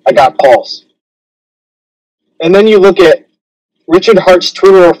wish I got Pulse. And then you look at Richard Hart's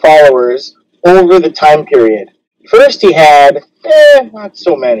Twitter followers over the time period. First he had, not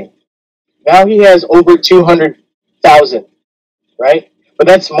so many. Now he has over 200,000, right? But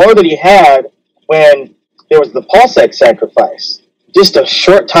that's more than he had when there was the Pulsex sacrifice, just a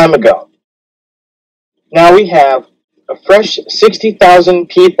short time ago. Now we have a fresh 60,000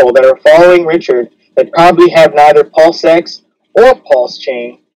 people that are following Richard that probably have neither Pulsex or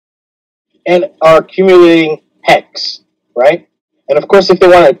Pulsechain and are accumulating hex, right? And of course, if they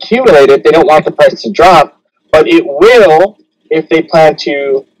want to accumulate it, they don't want the price to drop, but it will if they plan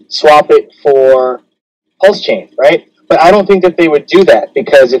to swap it for Pulsechain, right? But I don't think that they would do that,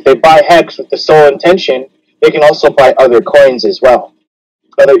 because if they buy hex with the sole intention, they can also buy other coins as well,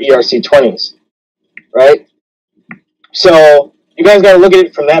 other ERC20s, right? So you guys got to look at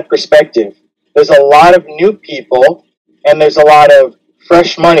it from that perspective. There's a lot of new people, and there's a lot of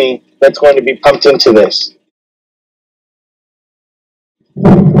fresh money that's going to be pumped into this.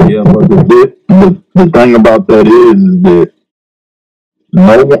 Yeah, but the thing about that is that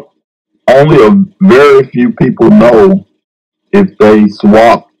only a very few people know if they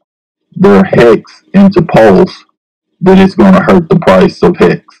swap their hex into Pulse that it's going to hurt the price of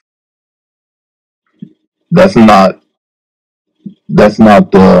hex. That's not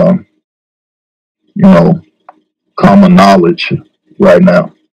the common knowledge right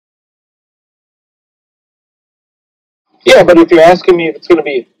now. Yeah, but if you're asking me if it's going to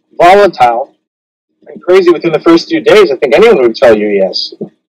be volatile and crazy within the first few days, I think anyone would tell you yes.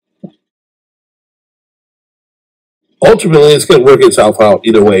 Ultimately, it's going to work itself out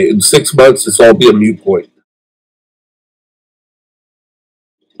either way. In 6 months, it's all be a moot point.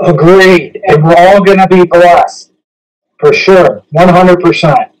 Agreed. And we're all going to be blessed. For sure.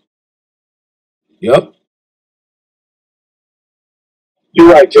 100%. Yep.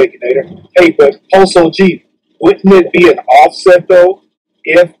 You're right, Jake and Nader. Hey, but also, wouldn't it be an offset, though,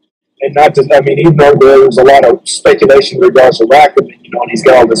 if, and not just, even though there's a lot of speculation in regards to Rackham, and he's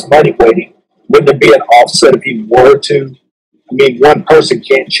got all this money waiting, wouldn't it be an offset if he were to? One person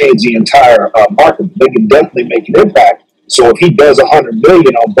can't change the entire market. They can definitely make an impact. So if he does 100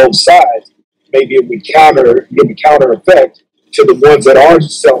 million on both sides, maybe it would give a counter effect to the ones that are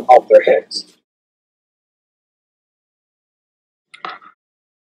selling off their heads.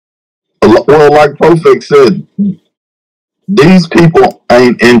 Well, like Pulsex said, these people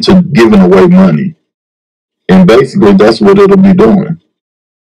ain't into giving away money, and basically that's what it'll be doing.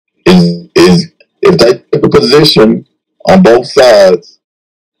 Is if they take a position on both sides,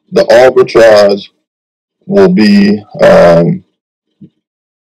 the arbitrage will be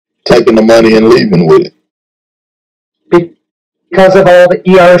taking the money and leaving with it. Because of all the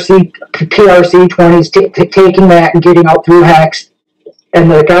PRC20s taking that and getting out through hex, and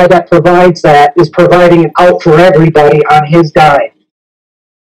the guy that provides that is providing it out for everybody on his dime.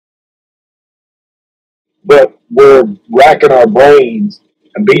 But we're racking our brains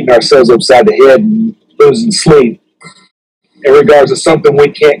and beating ourselves upside the head and losing sleep in regards to something we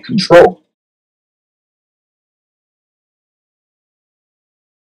can't control.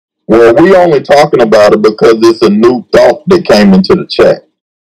 Well, we only talking about it because it's a new thought that came into the chat.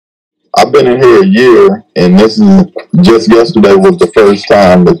 I've been in here a year, and this is just yesterday was the first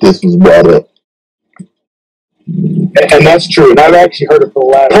time that this was brought up. And that's true. And I've actually heard it for the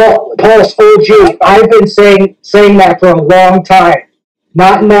last. Pulse OG, I've been saying that for a long time.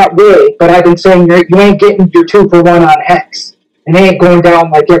 Not in that way, but I've been saying you ain't getting your 2-for-1 on hex. It ain't going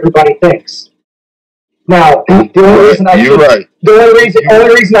down like everybody thinks. Now, the only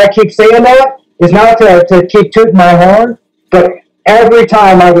reason I keep saying that is not to keep tooting my horn, but every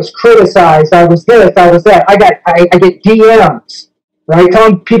time I was criticized, I was this, I was that. I get DMs, right?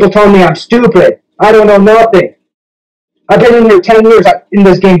 People telling me I'm stupid. I don't know nothing. I've been in here 10 years in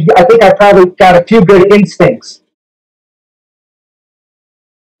this game. I think I probably got a few good instincts.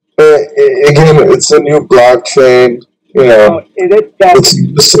 Again, it's a new blockchain. It's a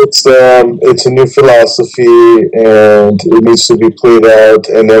new system. It's a new philosophy, and it needs to be played out.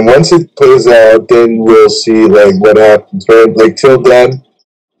 And then once it plays out, then we'll see what happens. Right? Till then,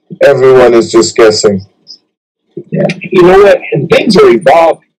 everyone is just guessing. Yeah. You know what? And things are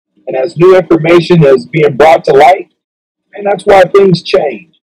evolving, and as new information is being brought to light, and that's why things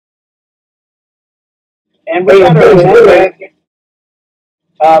change. And we got to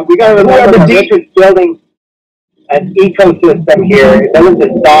remember, Richard's building an ecosystem here. It doesn't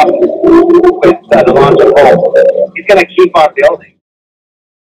just stop with the launch of Pulse. He's going to keep on building.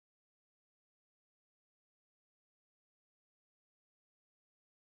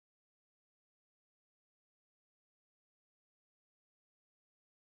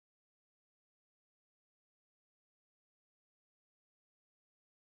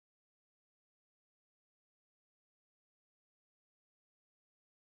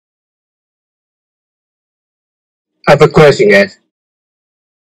 I have a question, guys.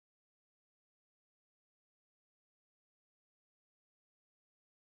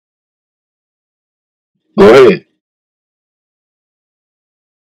 Go ahead.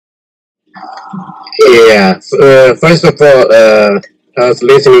 Yeah. First of all, I was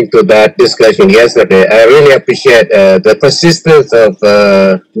listening to that discussion yesterday. I really appreciate the persistence of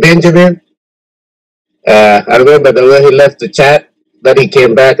Benjamin. I remember the way he left the chat, that he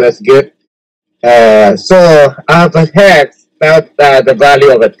came back. That's good. So I've heard about the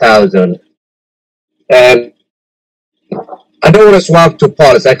value of 1,000, and I don't want to swap to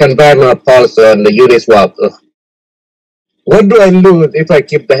Pulse. I can buy my Pulse on the Uniswap. What do I lose if I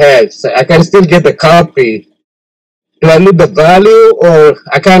keep the hex? I can still get the copy. Do I lose the value, or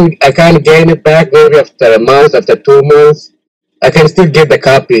I can't gain it back maybe after a month, after 2 months? I can still get the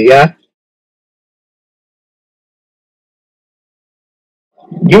copy, yeah?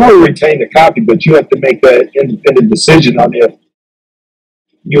 You will retain the copy, but you have to make that independent decision on if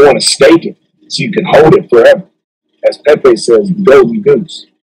you want to stake it so you can hold it forever. As Pepe says, golden goose.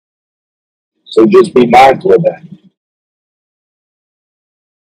 So just be mindful of that.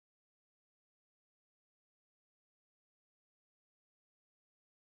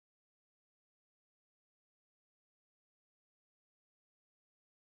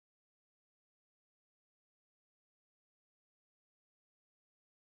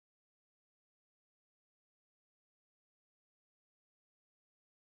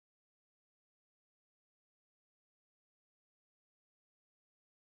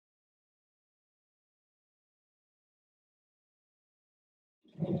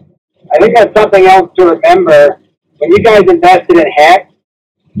 I think that's something else to remember. When you guys invested in Hex,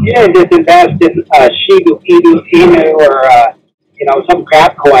 you didn't just invest in Shibu, Inu, or some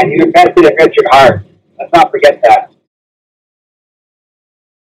crap coin. You invested in Richard Hart. Let's not forget that.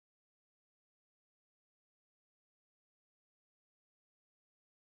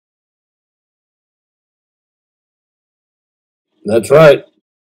 That's right.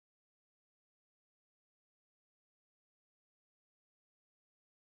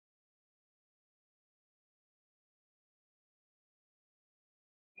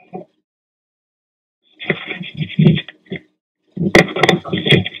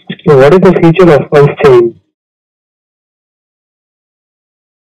 So what is the future of Pulsechain?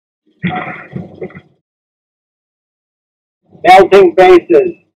 Melting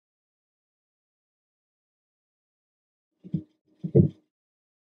faces.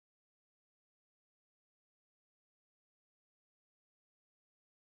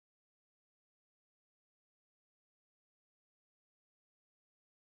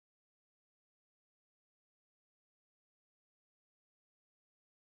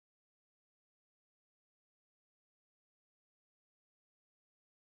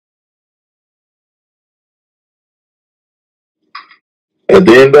 At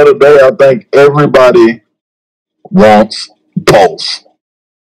the end of the day, I think everybody wants Pulse.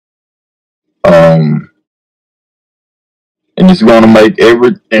 And it's going to make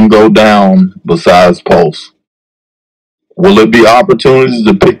everything go down besides Pulse. Will there be opportunities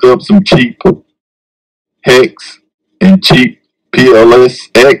to pick up some cheap Hex and cheap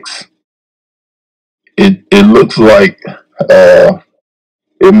PLSX? It looks like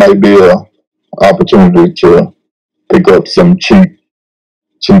it might be a opportunity to pick up some cheap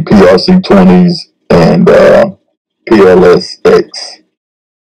PRC20s and PLSX.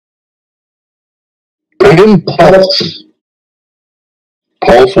 And Pulse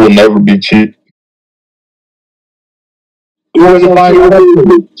will never be cheap.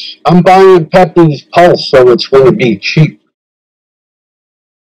 I'm buying Pepe's Pulse, so it's going to be cheap.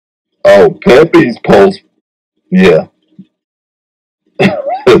 Oh, Pepe's Pulse, yeah.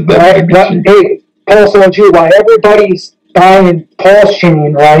 Right, hey, Pulse OG, why everybody's buying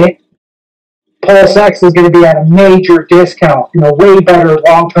Pulsechain, right? Pulsex is going to be at a major discount, way better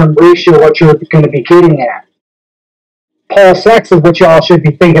long-term ratio what you're going to be getting at. Pulsex is what y'all should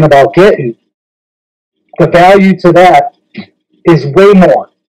be thinking about getting. The value to that is way more,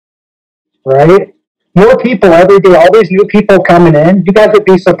 right? More people every day, all these new people coming in, you guys would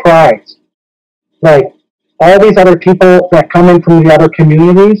be surprised. Like, all these other people that come in from the other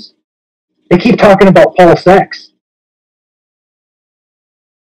communities, they keep talking about Pulsex.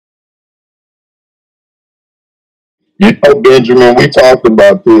 You know, Benjamin, we talked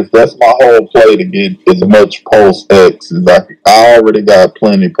about this. That's my whole play to get as much Pulse X as I already got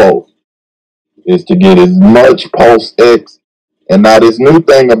plenty Pulse. Is to get as much Pulse X. And now this new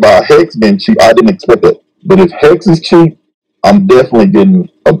thing about Hex being cheap, I didn't expect that. But if Hex is cheap, I'm definitely getting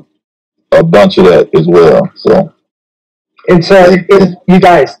a bunch of that as well. So, and so if you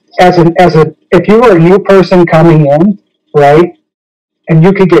guys, if you were a new person coming in, right, and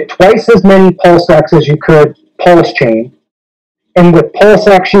you could get twice as many Pulsex as you could Pulsechain, and with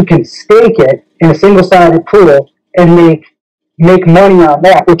Pulsex you can stake it in a single-sided pool and make money on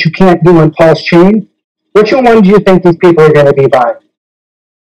that, which you can't do in Pulsechain. Which one do you think these people are going to be buying?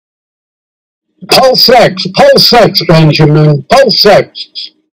 Pulsex, Benjamin,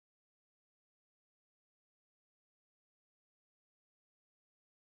 Pulsex.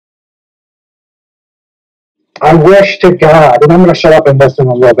 I wish to God, and I'm going to shut up and listen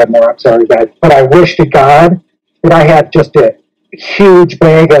a little bit more, I'm sorry guys, but I wish to God that I had just a huge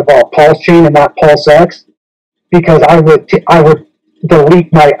bag of Pulsechain and not Pulsex, because I would I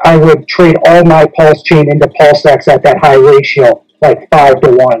would trade all my Pulsechain into Pulsex at that high ratio, like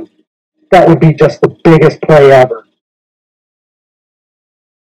 5-1. That would be just the biggest play ever.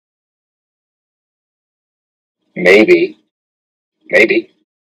 Maybe.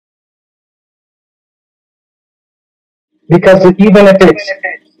 Because even if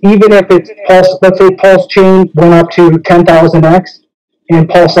it's Pulse, let's say Pulsechain went up to 10,000x and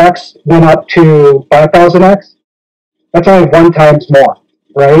Pulsex went up to 5,000x, that's only 1 times more,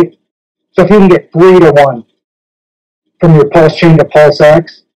 right? So if you can get 3-1 from your Pulsechain to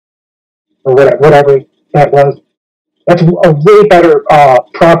Pulsex, or whatever that was, that's a way better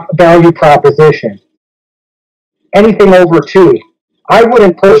value proposition. Anything over 2. I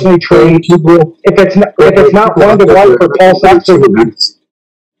wouldn't personally trade if it's not 1-to-1 for Pulsex.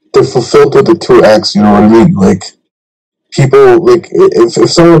 To fulfill to the 2x, you know what I mean? Like, people, like, if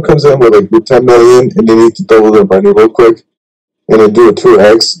someone comes in with 10 million and they need to double their money real quick and they do a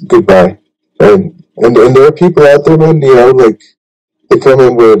 2x, goodbye. And there are people out there, man, you know, like, they come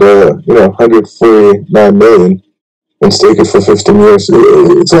in with 149 million and stake it for 15 years.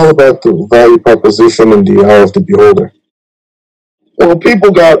 It's all about the value proposition and the eye of the beholder. well,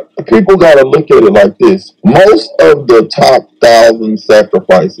 people got to look at it like this. Most of the top 1,000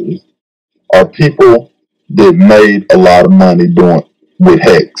 sacrifices are people that made a lot of money doing with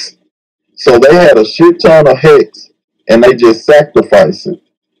Hex. So they had a shit ton of Hex and they just sacrificed it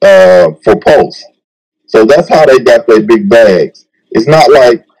for Pulse. So that's how they got their big bags. It's not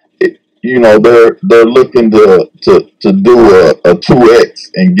like they're looking to do a 2x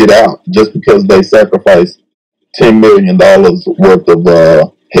and get out just because they sacrificed $10 million worth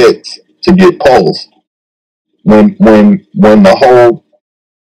of Hex to get Pulse. When the whole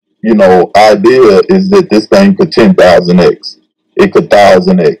idea is that this thing could 10,000x, it could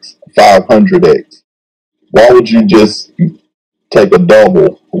 1,000x, 500x. Why would you just take a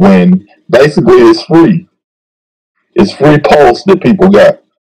double when basically it's free? It's free Pulse that people got.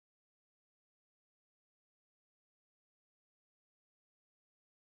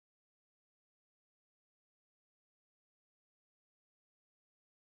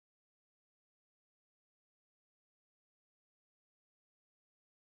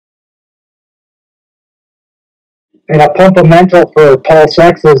 And a fundamental for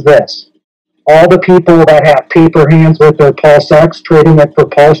Pulsex is this. All the people that have paper hands with their Pulsex, trading it for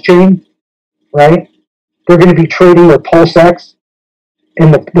Pulsechain, right? They're going to be trading their Pulsex,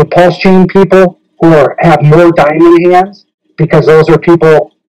 and the Pulsechain people who have more diamond hands, because those are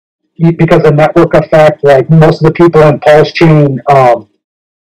people, because of network effect, like most of the people in Pulsechain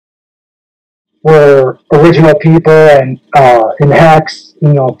were original people, and in Hex,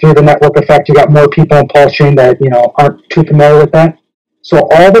 through the network effect, you got more people in Pulsechain that, aren't too familiar with that. So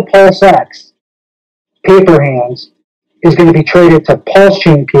all the Pulsex paper hands is going to be traded to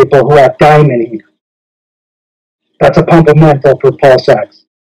Pulsechain people who have diamond hands. That's a fundamental for Pulsex.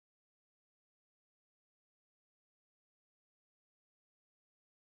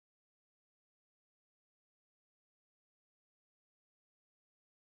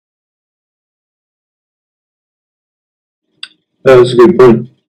 That was a good point.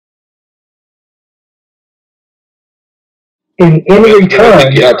 In return, I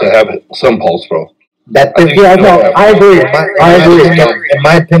think you have to have some Pulse, bro. That I agree. In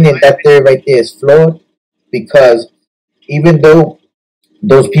my opinion, that theory right there is flawed, because even though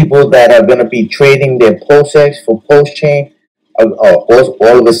those people that are going to be trading their Pulsex for Pulsechain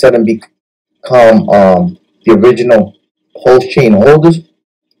all of a sudden become the original Pulsechain holders,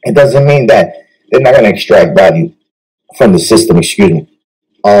 it doesn't mean that they're not going to extract value from the system. Excuse me.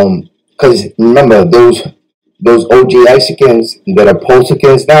 Because remember, those those OG Mexicans that are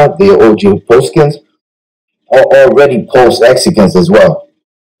Pulsechans now, the OG Pulsechans, are already Pulsexicans as well.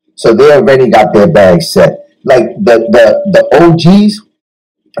 So they already got their bag set. Like the OGs,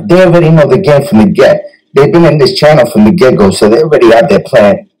 they already know the game from the get. They've been in this channel from the get go, so they already have their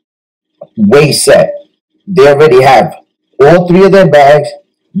plan way set. They already have all three of their bags.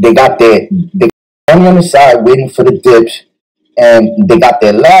 They got their money on the side waiting for the dips, and they got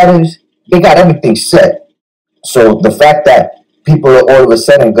their ladders. They got everything set. So the fact that people are all of a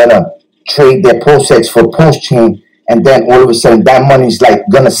sudden gonna trade their Pulsex for Pulsechain, and then all of a sudden that money's like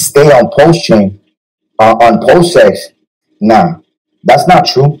gonna stay on Pulsechain, on Pulsex, nah, that's not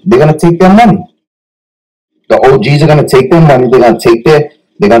true. They're gonna take their money. The OGs are gonna take their money. They're gonna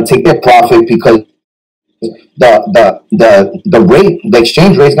take their profit because the rate, the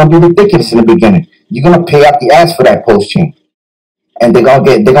exchange rate is gonna be ridiculous in the beginning. You're gonna pay out the ass for that Pulsechain, and they're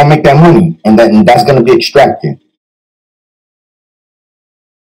gonna make that money, and then that's gonna be extracted.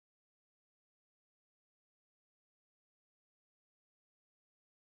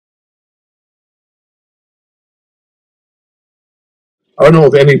 I don't know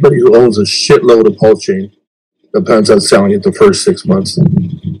if anybody who owns a shitload of Pulsechain that plans on selling it the first 6 months.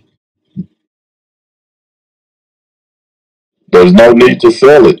 There's no need to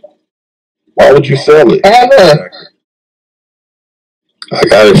sell it. Why would you sell it? Ever. I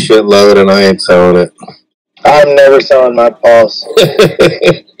got a shitload and I ain't selling it. I'm never selling my Pulse.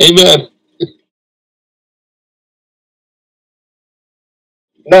 Amen.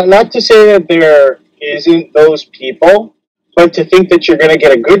 Not to say that there isn't those people, but to think that you're going to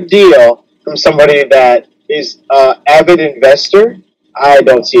get a good deal from somebody that is an avid investor, I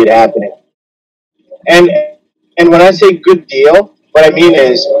don't see it happening. And when I say good deal, what I mean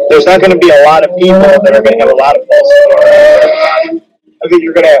is there's not going to be a lot of people that are going to have a lot of Pulse. I think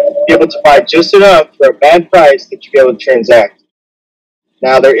you're going to be able to buy just enough for a bad price that you'll be able to transact.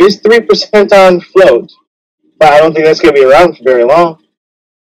 Now, there is 3% on float, but I don't think that's going to be around for very long.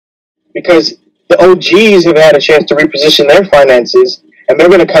 Because the OGs have had a chance to reposition their finances, and they're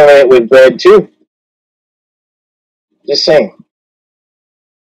going to come in with bread too. Just saying.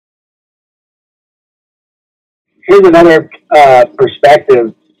 Here's another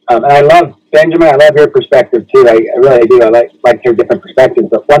perspective, and I love, Benjamin, I love your perspective too. I really do. I like your different perspectives.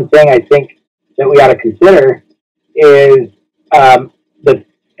 But one thing I think that we ought to consider is that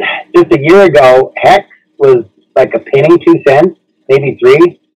just a year ago, Hex was like a penny, 2 cents, maybe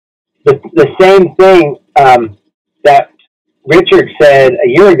 3. The same thing that Richard said a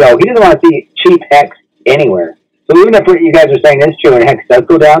year ago. He doesn't want to see cheap Hex anywhere. So even if what you guys are saying is true and Hex does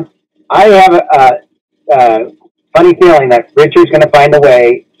go down, I have a funny feeling that Richard's going to find a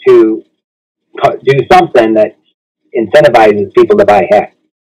way to do something that incentivizes people to buy Hex.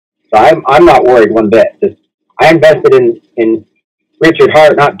 So I'm not worried one bit. I invested in Richard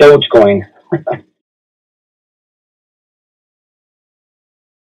Hart, not Dogecoin.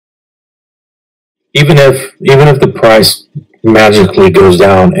 Even if the price magically goes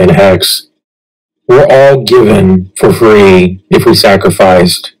down in Hex, we're all given for free if we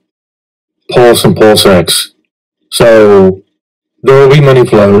sacrificed Pulse and Pulsex. So there will be money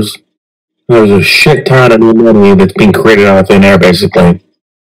flows. There's a shit ton of new money that's being created out of thin air, basically.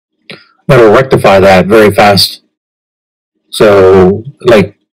 That'll rectify that very fast. So,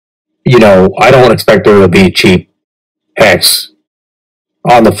 I don't expect there to be cheap Hex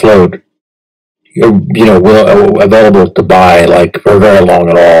on the float. Available to buy for very long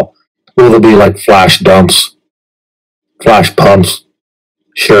at all. Will there be flash dumps, flash pumps?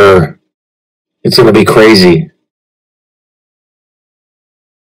 Sure, it's going to be crazy.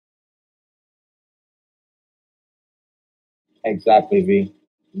 Exactly, V.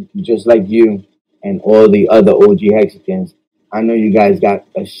 Just like you and all the other OG Hexicans, I know you guys got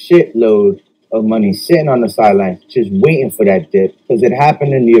a shitload of money sitting on the sidelines, just waiting for that dip, because it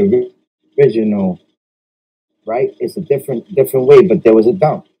happened in the original, right? It's a different way, but there was a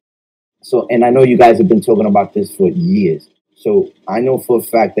dump. So, and I know you guys have been talking about this for years. So I know for a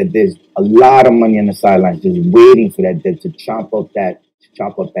fact that there's a lot of money on the sidelines just waiting for that dip to chop up that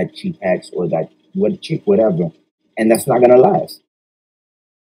cheap Hex or that cheap whatever, and that's not gonna last.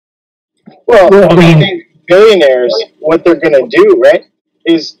 Well, I think billionaires, what they're going to do, right,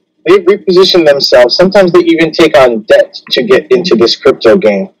 is they reposition themselves. Sometimes they even take on debt to get into this crypto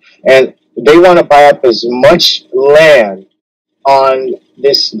game. And they want to buy up as much land on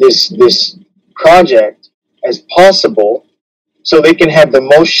this project as possible so they can have the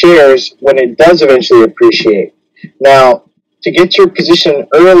most shares when it does eventually appreciate. Now, to get your position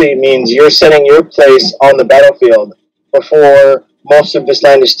early means you're setting your place on the battlefield before most of this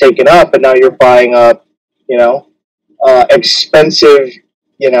land is taken up, and now you're buying up, expensive,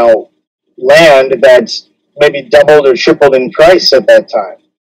 land that's maybe doubled or tripled in price at that time.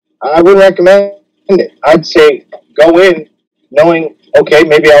 I wouldn't recommend it. I'd say go in knowing, okay,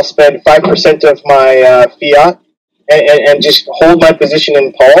 maybe I'll spend 5% of my fiat and just hold my position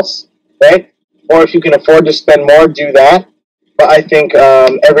in Pulse, right? Or if you can afford to spend more, do that. But I think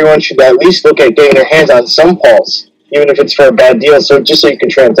everyone should at least look at getting their hands on some Pulse, even if it's for a bad deal, so just so you can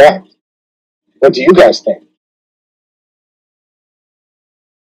transact. What do you guys think?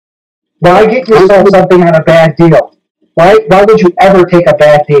 Why get yourself something on a bad deal? Why would you ever take a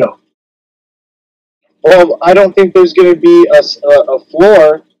bad deal? Well, I don't think there's going to be a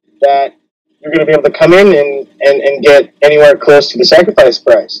floor that you're going to be able to come in and get anywhere close to the sacrifice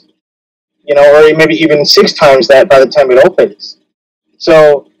price. Or maybe even 6 times that by the time it opens.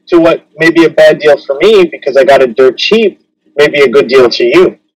 So, to what may be a bad deal for me because I got it dirt cheap, may be a good deal to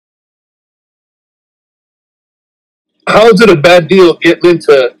you. How is it a bad deal getting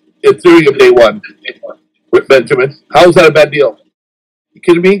into Ethereum day one with Benjamin? How is that a bad deal? You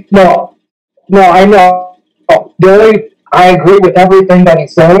kidding me? No, I know. I agree with everything that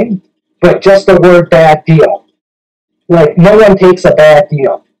he's saying, but just the word bad deal. Like, no one takes a bad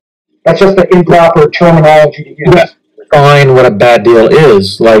deal. That's just the improper terminology to use. Define what a bad deal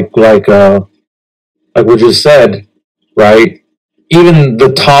is. Like we just said, right? Even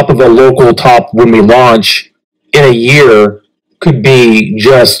the top of a local top when we launch in a year could be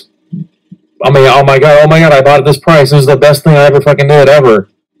just, oh my god, I bought it this price. This is the best thing I ever fucking did ever.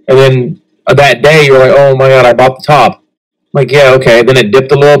 And then that day you're like, oh my god, I bought the top. Like, yeah, okay. Then it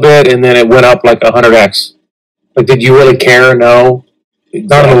dipped a little bit and then it went up like 100x. Like, did you really care? No.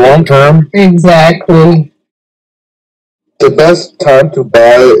 Not in the long term. Exactly. The best time to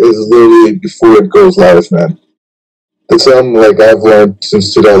buy is literally before it goes live, man. That's something like I've learned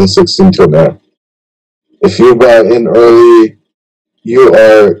since 2016 till now. If you buy in early, you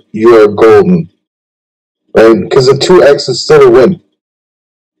are golden, right? Because the 2x is still a win.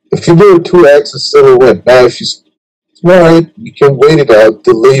 If you do a 2x, it's still a win. Now, if you right, you can wait it out,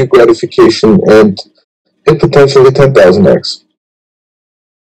 delay your gratification, and hit potentially 10,000x.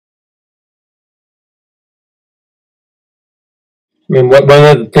 I mean, one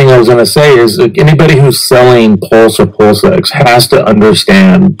other thing I was going to say is anybody who's selling Pulse or Pulsex has to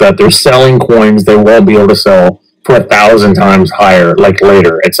understand that they're selling coins they won't be able to sell for 1,000 times higher, like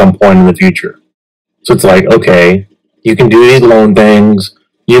later at some point in the future. So it's like, okay, you can do these loan things.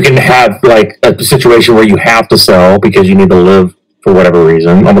 You can have like a situation where you have to sell because you need to live for whatever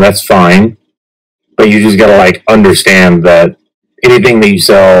reason. I mean, that's fine. But you just got to like understand that anything that you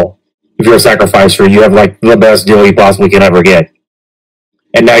sell, if you're a sacrificer, you have like the best deal you possibly can ever get.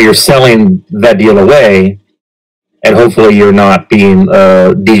 And now you're selling that deal away, and hopefully you're not being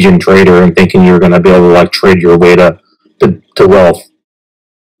a degen trader and thinking you're going to be able to like trade your way to wealth.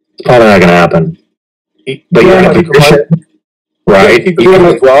 It's probably not going to happen. But you're going to be patient, right? Keep in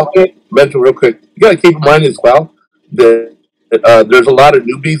mind as well. Mental, real quick. You got to keep in mind as well that there's a lot of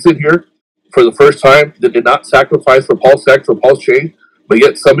newbies in here for the first time that did not sacrifice for Pulsex or Pulsechain, but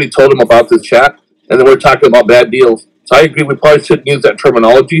yet somebody told them about this chat, and then we're talking about bad deals. So I agree, we probably shouldn't use that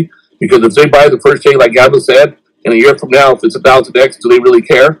terminology, because if they buy the first chain, like Gavin said, and a year from now, if it's 1,000x, do they really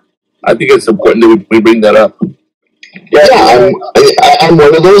care? I think it's important that we bring that up. Yeah, I'm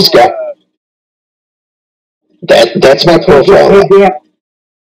one of those guys. That's my profile.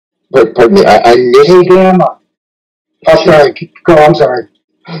 Pardon me, I missed. Hey, Gamma. Oh, sorry. Go, I'm sorry.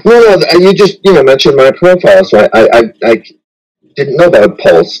 No, you just mentioned my profile, so I didn't know about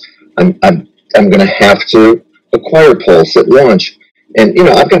Pulse. I'm gonna have to acquire Pulse at launch, and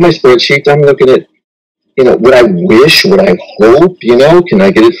I've got my spreadsheet. I'm looking at what I wish, what I hope. Can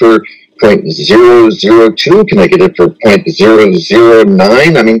I get it for 0.002? Can I get it for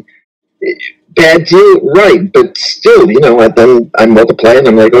 0.009? I mean, bad deal, right? But still, then I multiply and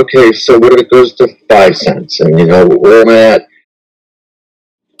I'm like, okay, so what if it goes to 5 cents? And where am I at?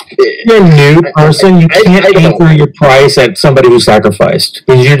 You're a new person. You can't anchor your price at somebody who sacrificed,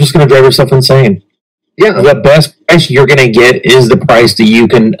 because you're just going to drive yourself insane. Yeah, the best price you're going to get is the price that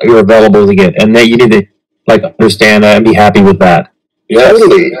you're available to get, and that you need to like understand that and be happy with that. Yes.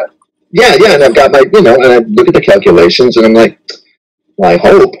 Totally. Yeah, and I've got my and I look at the calculations and I'm like, well, I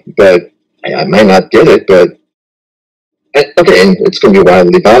hope, but I might not get it, but okay, and it's going to be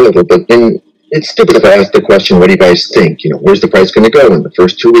wildly volatile, but then it's stupid if I ask the question, what do you guys think? Where's the price going to go in the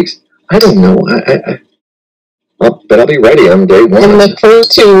first 2 weeks? I don't know. But I'll be ready on day one. In the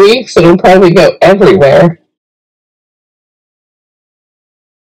first 2 weeks, it'll probably go everywhere.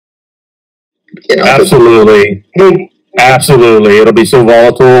 Absolutely. Hey, Absolutely. It'll be so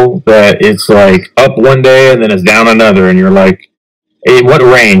volatile that it's like up one day and then it's down another. And you're like, hey, what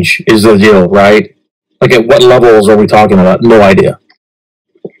range is the deal, right? Like at what levels are we talking about? No idea.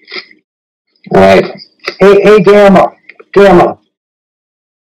 Right. Hey, Gamma.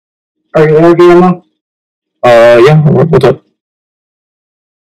 Are you there, Gamma? Yeah, what's up?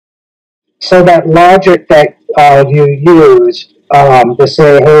 So that logic that you use to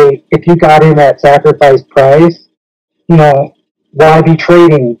say, hey, if you got in at sacrifice price, why be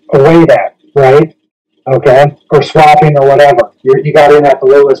trading away that, right? Okay, or swapping or whatever. You got in at the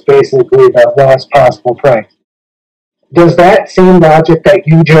lowest, basically the lowest possible price. Does that same logic that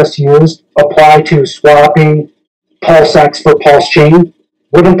you just used apply to swapping Pulsex for Pulsechain?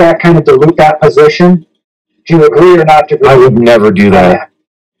 Wouldn't that kind of dilute that position? Do you agree or not agree? I would never do that.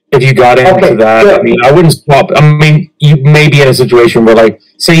 If you got into that, good. I mean, I wouldn't swap. I mean, you may be in a situation where, like,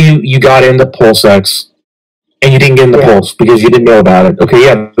 say you got into Pulsex and you didn't get in the Pulse because you didn't know about it. Okay,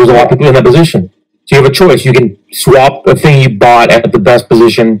 yeah, there's a lot of people in that position. So you have a choice. You can swap a thing you bought at the best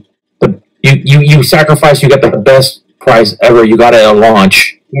position. But you sacrifice, you got the best price ever. You got it at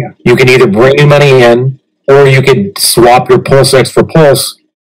launch. Yeah. You can either bring new money in or you could swap your Pulsex for Pulse.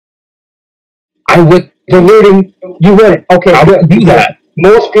 I would. Diluting, you wouldn't. Okay, I wouldn't do that.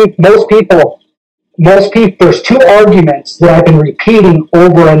 Most people, there's two arguments that I've been repeating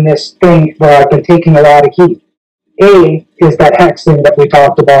over in this thing where I've been taking a lot of heat. A is that hex thing that we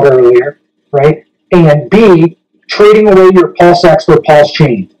talked about earlier, right? And B, trading away your Pulsex for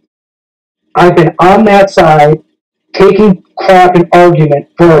Pulsechain. I've been on that side, taking crap and argument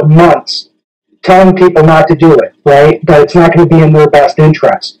for months, telling people not to do it, right? That it's not going to be in their best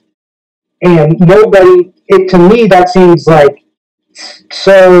interest. And to me, that seems like,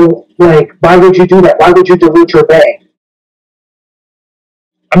 so, like, why would you do that? Why would you dilute your bank?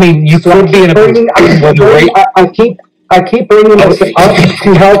 I mean, you could be in a position where I keep bringing this up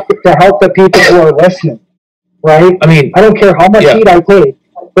to help the people who are listening, right? I mean, I don't care how much heat I take,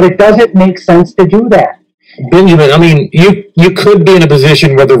 but it doesn't make sense to do that. Benjamin, I mean, you could be in a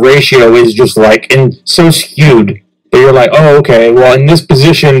position where the ratio is just like so skewed that you're like, oh, okay, well, in this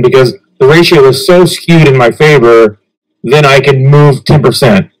position, because the ratio is so skewed in my favor, then I can move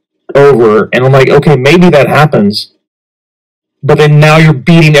 10% over. And I'm like, okay, maybe that happens. But then now you're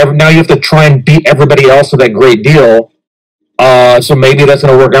now you have to try and beat everybody else to that great deal. So maybe that's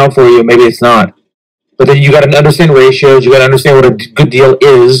going to work out for you. Maybe it's not. But then you got to understand ratios. You got to understand what a good deal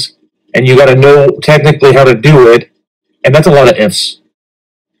is. And you got to know technically how to do it. And that's a lot of ifs.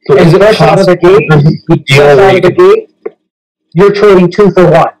 So is it out of the gate, you're trading 2 for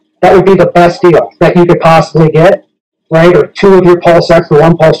 1. That would be the best deal that you could possibly get, right? Or 2 of your Pulsex for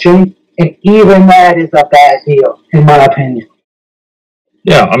 1 Pulsechain. And even that is a bad deal, in my opinion.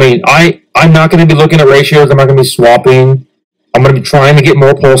 Yeah, I mean, I'm not going to be looking at ratios. I'm not going to be swapping. I'm going to be trying to get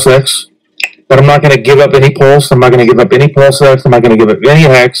more Pulsex. But I'm not going to give up any Pulse. I'm not going to give up any Pulsex. I'm not going to give up any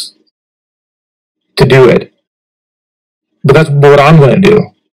Hex to do it. But that's what I'm going to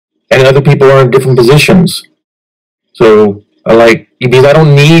do. And other people are in different positions. So, because I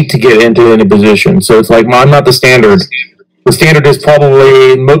don't need to get into any position. So it's like, I'm not the standard. The standard is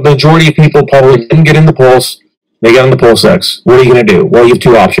probably, the majority of people probably didn't get in the Pulse. They got in the Pulsex. What are you going to do? Well, you have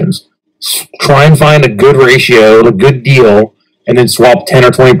 2 options. Try and find a good ratio, a good deal, and then swap 10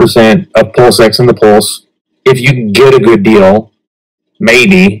 or 20% of Pulsex in the Pulse. If you can get a good deal,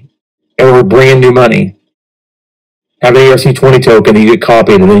 maybe, or bring in new money. Have an ERC20 token that you get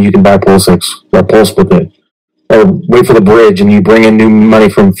copied, and then you can buy Pulsex or Pulse with it. Or wait for the bridge, and you bring in new money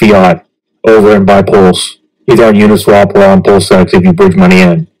from Fiat over and buy Pulse. Either on Uniswap or on Pulsex if you bridge money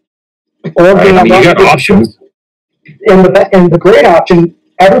in. Or right? I mean, you got options. And the great option,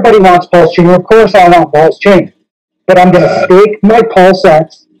 everybody wants Pulsechain. Of course I want Pulsechain. But I'm going to stake my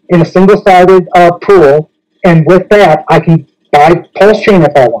Pulsex in a single-sided pool, and with that, I can buy Pulsechain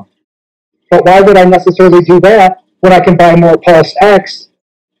if I want. But why would I necessarily do that when I can buy more Pulsex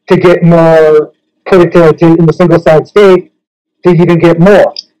to get more, put it to in the single-sided stake to even get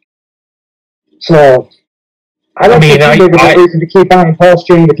more? So, I don't think there's a reason to keep buying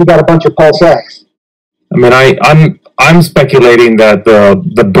Pulsechain if you got a bunch of Pulsex. I mean, I'm speculating that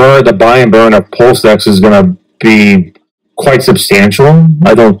the buy and burn of Pulsex is going to be quite substantial.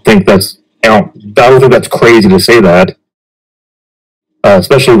 I don't think that's crazy to say that,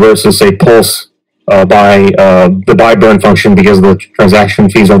 especially versus say Pulse the buy burn function because the transaction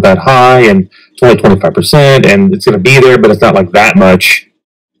fees aren't that high and it's only 25% and it's going to be there, but it's not like that much.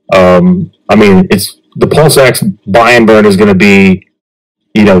 I mean, it's the Pulsex buy and burn is going to be,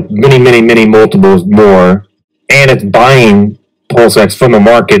 many multiples more, and it's buying Pulsex from the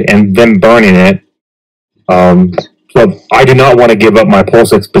market and then burning it. So I do not want to give up my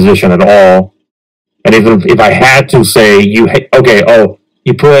Pulsex position at all. And if I had to say, you put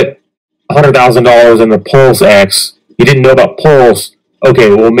 $100,000 in the Pulsex, you didn't know about Pulse, okay,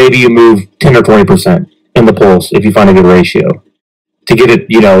 well, maybe you move 10 or 20% in the Pulse if you find a good ratio to get it,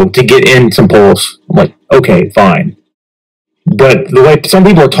 to get in some Pulse. I'm like, okay, fine. But the way some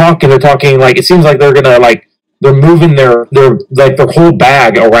people are talking, they're talking like, it seems like they're going to they're moving their whole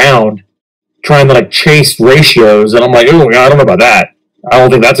bag around trying to chase ratios. And I'm like, oh, I don't know about that. I don't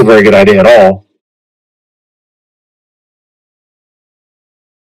think that's a very good idea at all.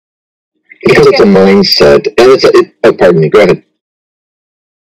 Because it's a mindset, and pardon me, go ahead.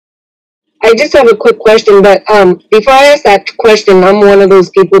 I just have a quick question, but before I ask that question, I'm one of those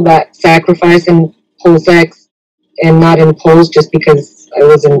people that sacrifice in Pulsex and not in Pulse just because I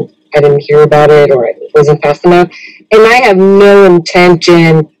didn't hear about it or it wasn't fast enough. And I have no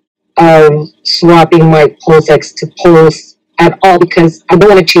intention of swapping my Pulsex to Pulse at all because I don't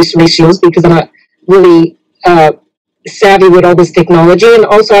want to chase ratios because I'm not really savvy with all this technology, and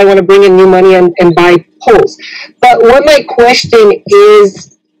also I want to bring in new money and buy Pulse. But what my question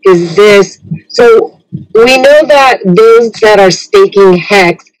is this: so we know that those that are staking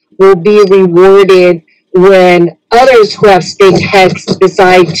Hex will be rewarded when others who have staked Hex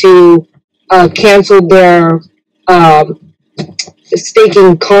decide to cancel their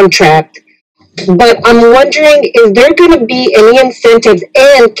staking contract. But I'm wondering, is there going to be any incentives,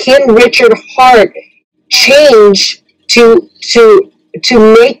 and can Richard Hart change to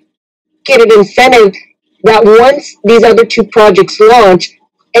make it an incentive that once these other two projects launch,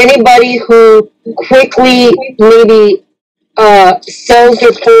 anybody who quickly maybe sells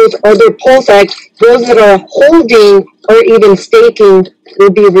their Pulse or their Pulsex, those that are holding or even staking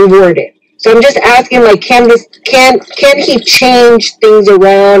will be rewarded. So I'm just asking, can he change things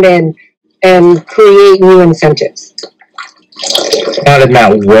around and create new incentives? Not in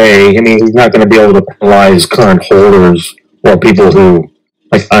that way. I mean, he's not going to be able to penalize current holders or people who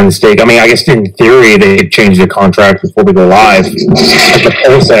unstake. I mean, I guess in theory they could change the contract before we go live, the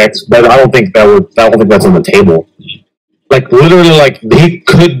Pulsex, but I don't think that's on the table. Literally, he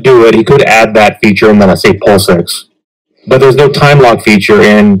could do it. He could add that feature and then I say Pulsex, but there's no time lock feature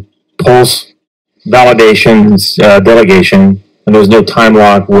in Pulse validations delegation, and there's no time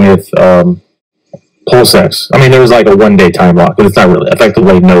lock with Pulsex. I mean, there was a 1-day time lock, but it's not really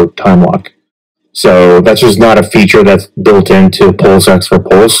effectively no time lock. So that's just not a feature that's built into Pulsex for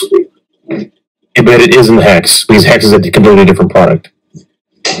Pulse. But it is in Hex, because Hex is a completely different product.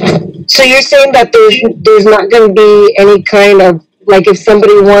 So you're saying that there's not going to be any kind of, if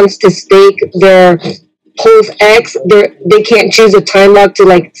somebody wants to stake their Pulsex, they can't choose a time lock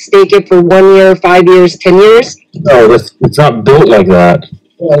to stake it for 1 year, 5 years, 10 years? No, it's not built like that.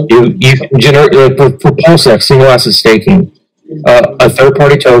 You can generate for Pulsex, single asset staking. A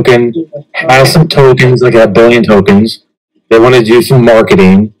third-party token has some tokens, 1 billion tokens. They want to do some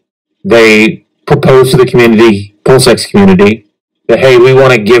marketing. They propose to the community, Pulsex community, that hey, we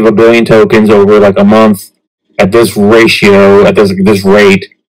want to give 1 billion tokens over a month at this ratio, at this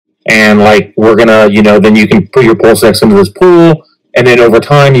rate, and we're gonna, then you can put your Pulsex into this pool, and then over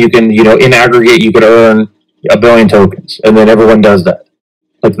time you can, in aggregate you could earn 1 billion tokens, and then everyone does that.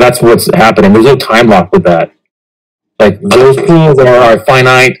 That's what's happening. There's no time lock with that. Those pools are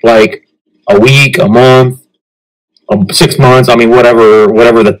finite, a week, a month, 6 months. I mean, whatever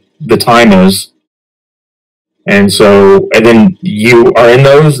the time is. And so, and then you are in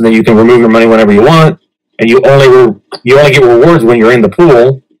those, and then you can remove your money whenever you want, and you only get rewards when you're in the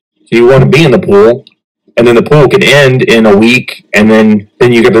pool. So you want to be in the pool, and then the pool can end in a week, and then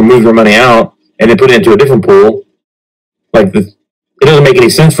you get to remove your money out and then put it into a different pool. It doesn't make any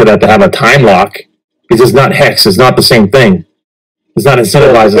sense for that to have a time lock, because it's not Hex. It's not the same thing. It's not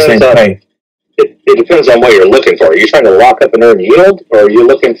incentivized the same way. It depends on what you're looking for. Are you trying to lock up and earn yield, or are you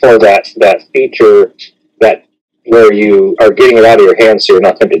looking for that feature that where you are getting it out of your hands so you're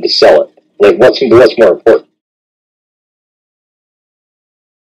not tempted to sell it? What's more important?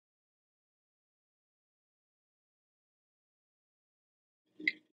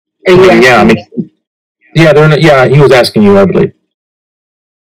 He was asking you, I believe.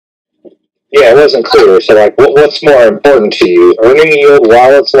 Yeah, it wasn't clear. So, what's more important to you? Earning yield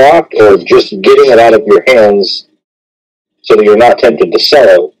while it's locked, or just getting it out of your hands so that you're not tempted to sell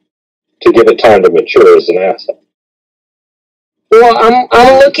it to give it time to mature as an asset? Well,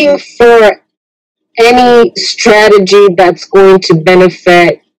 I'm looking for any strategy that's going to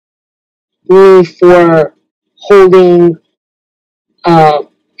benefit me for holding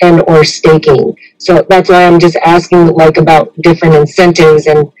and or staking. So that's why I'm just asking about different incentives,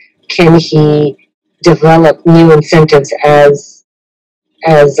 and can he develop new incentives as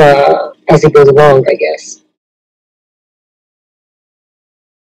it goes along, I guess.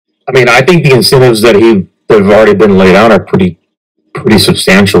 I mean, I think the incentives that have already been laid out are pretty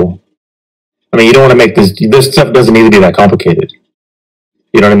substantial. I mean, you don't want to make this stuff doesn't need to be that complicated.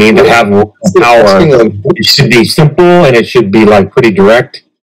 You know what I mean? To have power, it should be simple and it should be like pretty direct,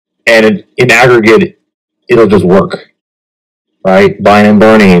 and in aggregate, it'll just work, right? Buying and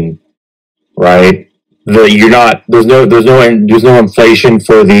burning, right? There's no inflation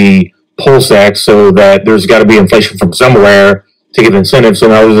for the Pulsex, so that there's got to be inflation from somewhere to give incentives. So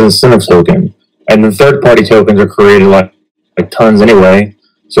now there's an incentive token, and the third-party tokens are created like tons anyway,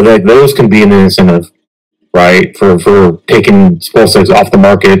 so that those can be an incentive, right? For taking Pulsex off the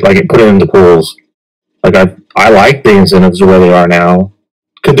market, like put it into pools. Like I like the incentives the way they are now.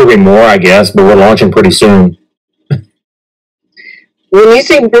 Could there be more? I guess, but we're launching pretty soon. When you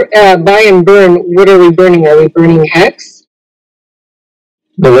say buy and burn, what are we burning? Are we burning Hex?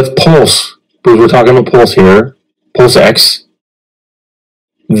 No, that's Pulse. Because we're talking about Pulse here. Pulsex.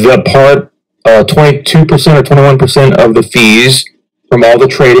 The part 22% or 21% of the fees from all the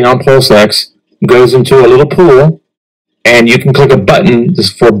trading on Pulsex goes into a little pool, and you can click a button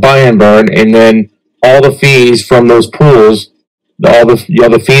for buy and burn, and then all the fees from those pools, all the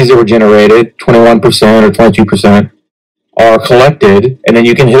fees that were generated, 21% or 22%, are collected, and then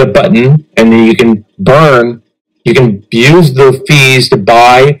you can hit a button, and then you can burn. You can use the fees to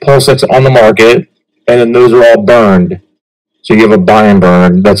buy Pulsex on the market, and then those are all burned. So you have a buy and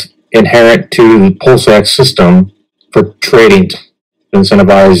burn that's inherent to the Pulsex system for trading to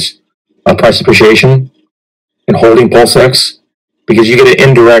incentivize price appreciation and holding Pulsex, because you get an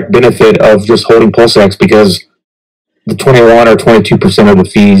indirect benefit of just holding Pulsex because the 21 or 22% of the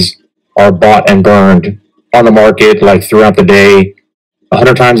fees are bought and burned on the market, like throughout the day,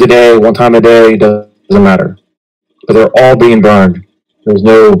 100 times a day, one time a day, doesn't matter. But they're all being burned. There's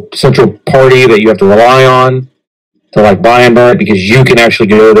no central party that you have to rely on to like buy and burn, because you can actually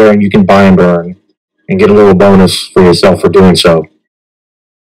go there and you can buy and burn and get a little bonus for yourself for doing so.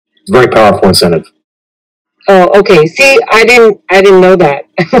 It's a very powerful incentive. Oh, okay. See, I didn't know that.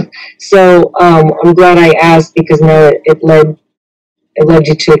 So I'm glad I asked, because now it led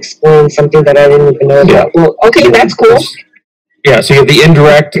you to explain something that I didn't even know about. Well, okay, that's cool. Yeah, so you have the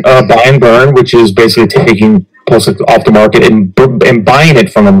indirect buy and burn, which is basically taking Pulsex off the market and buying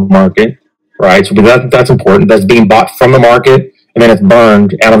it from the market, right? So that's important. That's being bought from the market, and then it's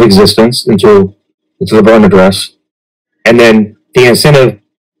burned out of existence into the burn address. And then the incentive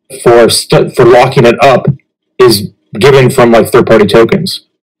for locking it up is given from like third-party tokens,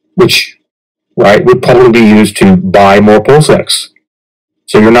 which, right, would probably be used to buy more Pulsex.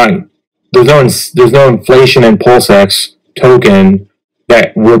 So there's no inflation in Pulsex token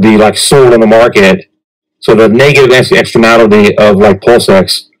that will be like sold on the market. So the negative externality of like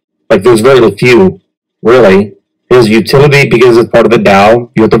Pulsex, like there's very few, really. It has utility because it's part of the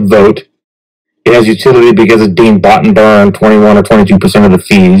DAO. You have to vote. It has utility because it's being bought and burned 21 or 22% of the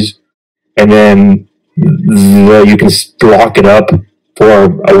fees. And then you can lock it up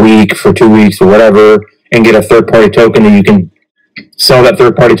for a week, for 2 weeks, or whatever, and get a third-party token, and you can sell that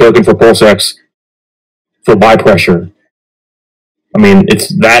third-party token for Pulsex for buy pressure. I mean,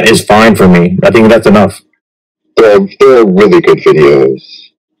 that is fine for me. I think that's enough. There are really good videos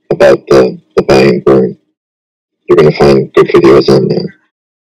about the buy and burn. You're going to find good videos on there.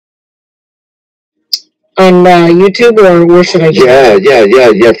 On YouTube, or where should I go?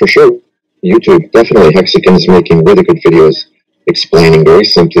 Yeah, for sure. YouTube, definitely. Hexagon is making really good videos explaining very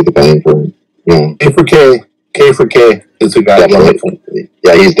simply the buy and burn. Yeah. K for K is the guy. Definitely.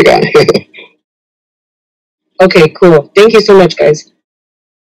 Yeah, he's the guy. Okay, cool. Thank you so much, guys.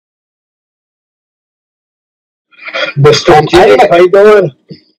 Mr. J, how you doing?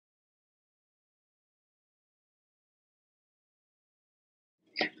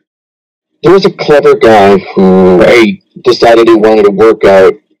 There was a clever guy who decided he wanted to work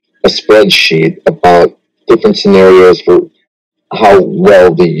out a spreadsheet about different scenarios for how well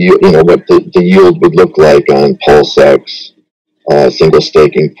what the yield would look like on Pulsex, single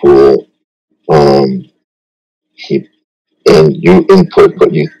staking pool. You input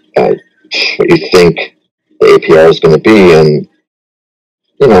what you think the APR is going to be, and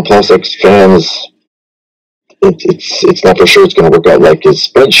Pulsex fans, it's not for sure it's going to work out like his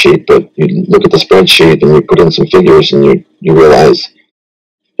spreadsheet, but you look at the spreadsheet and you put in some figures and you realize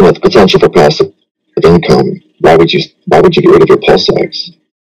the potential for passive income. Why would you get rid of your Pulsex?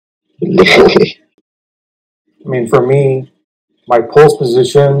 Literally. I mean, for me, my Pulse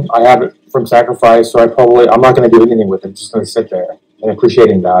position, I have it from Sacrifice, so I'm not going to do anything with it. I'm just going to sit there and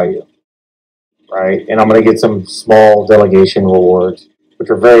appreciating value. right? And I'm going to get some small delegation rewards, which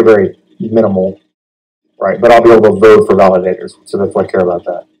are very, very minimal, right? But I'll be able to vote for validators, so that's why I care about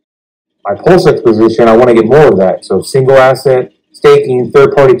that. My Pulsex position, I want to get more of that. So single asset, staking,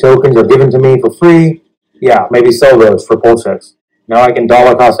 third-party tokens are given to me for free. Yeah, maybe sell those for Pulsex. Now I can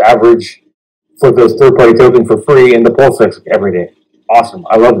dollar cost average for those third-party tokens for free in the Pulsex every day. Awesome,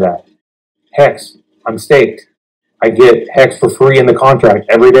 I love that. Hex, I'm staked. I get Hex for free in the contract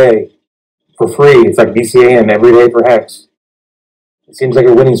every day. For free, it's like DCAN every day for Hex. It seems like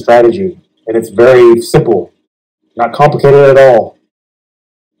a winning strategy, and it's very simple, not complicated at all.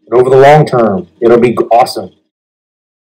 And over the long term, it'll be awesome.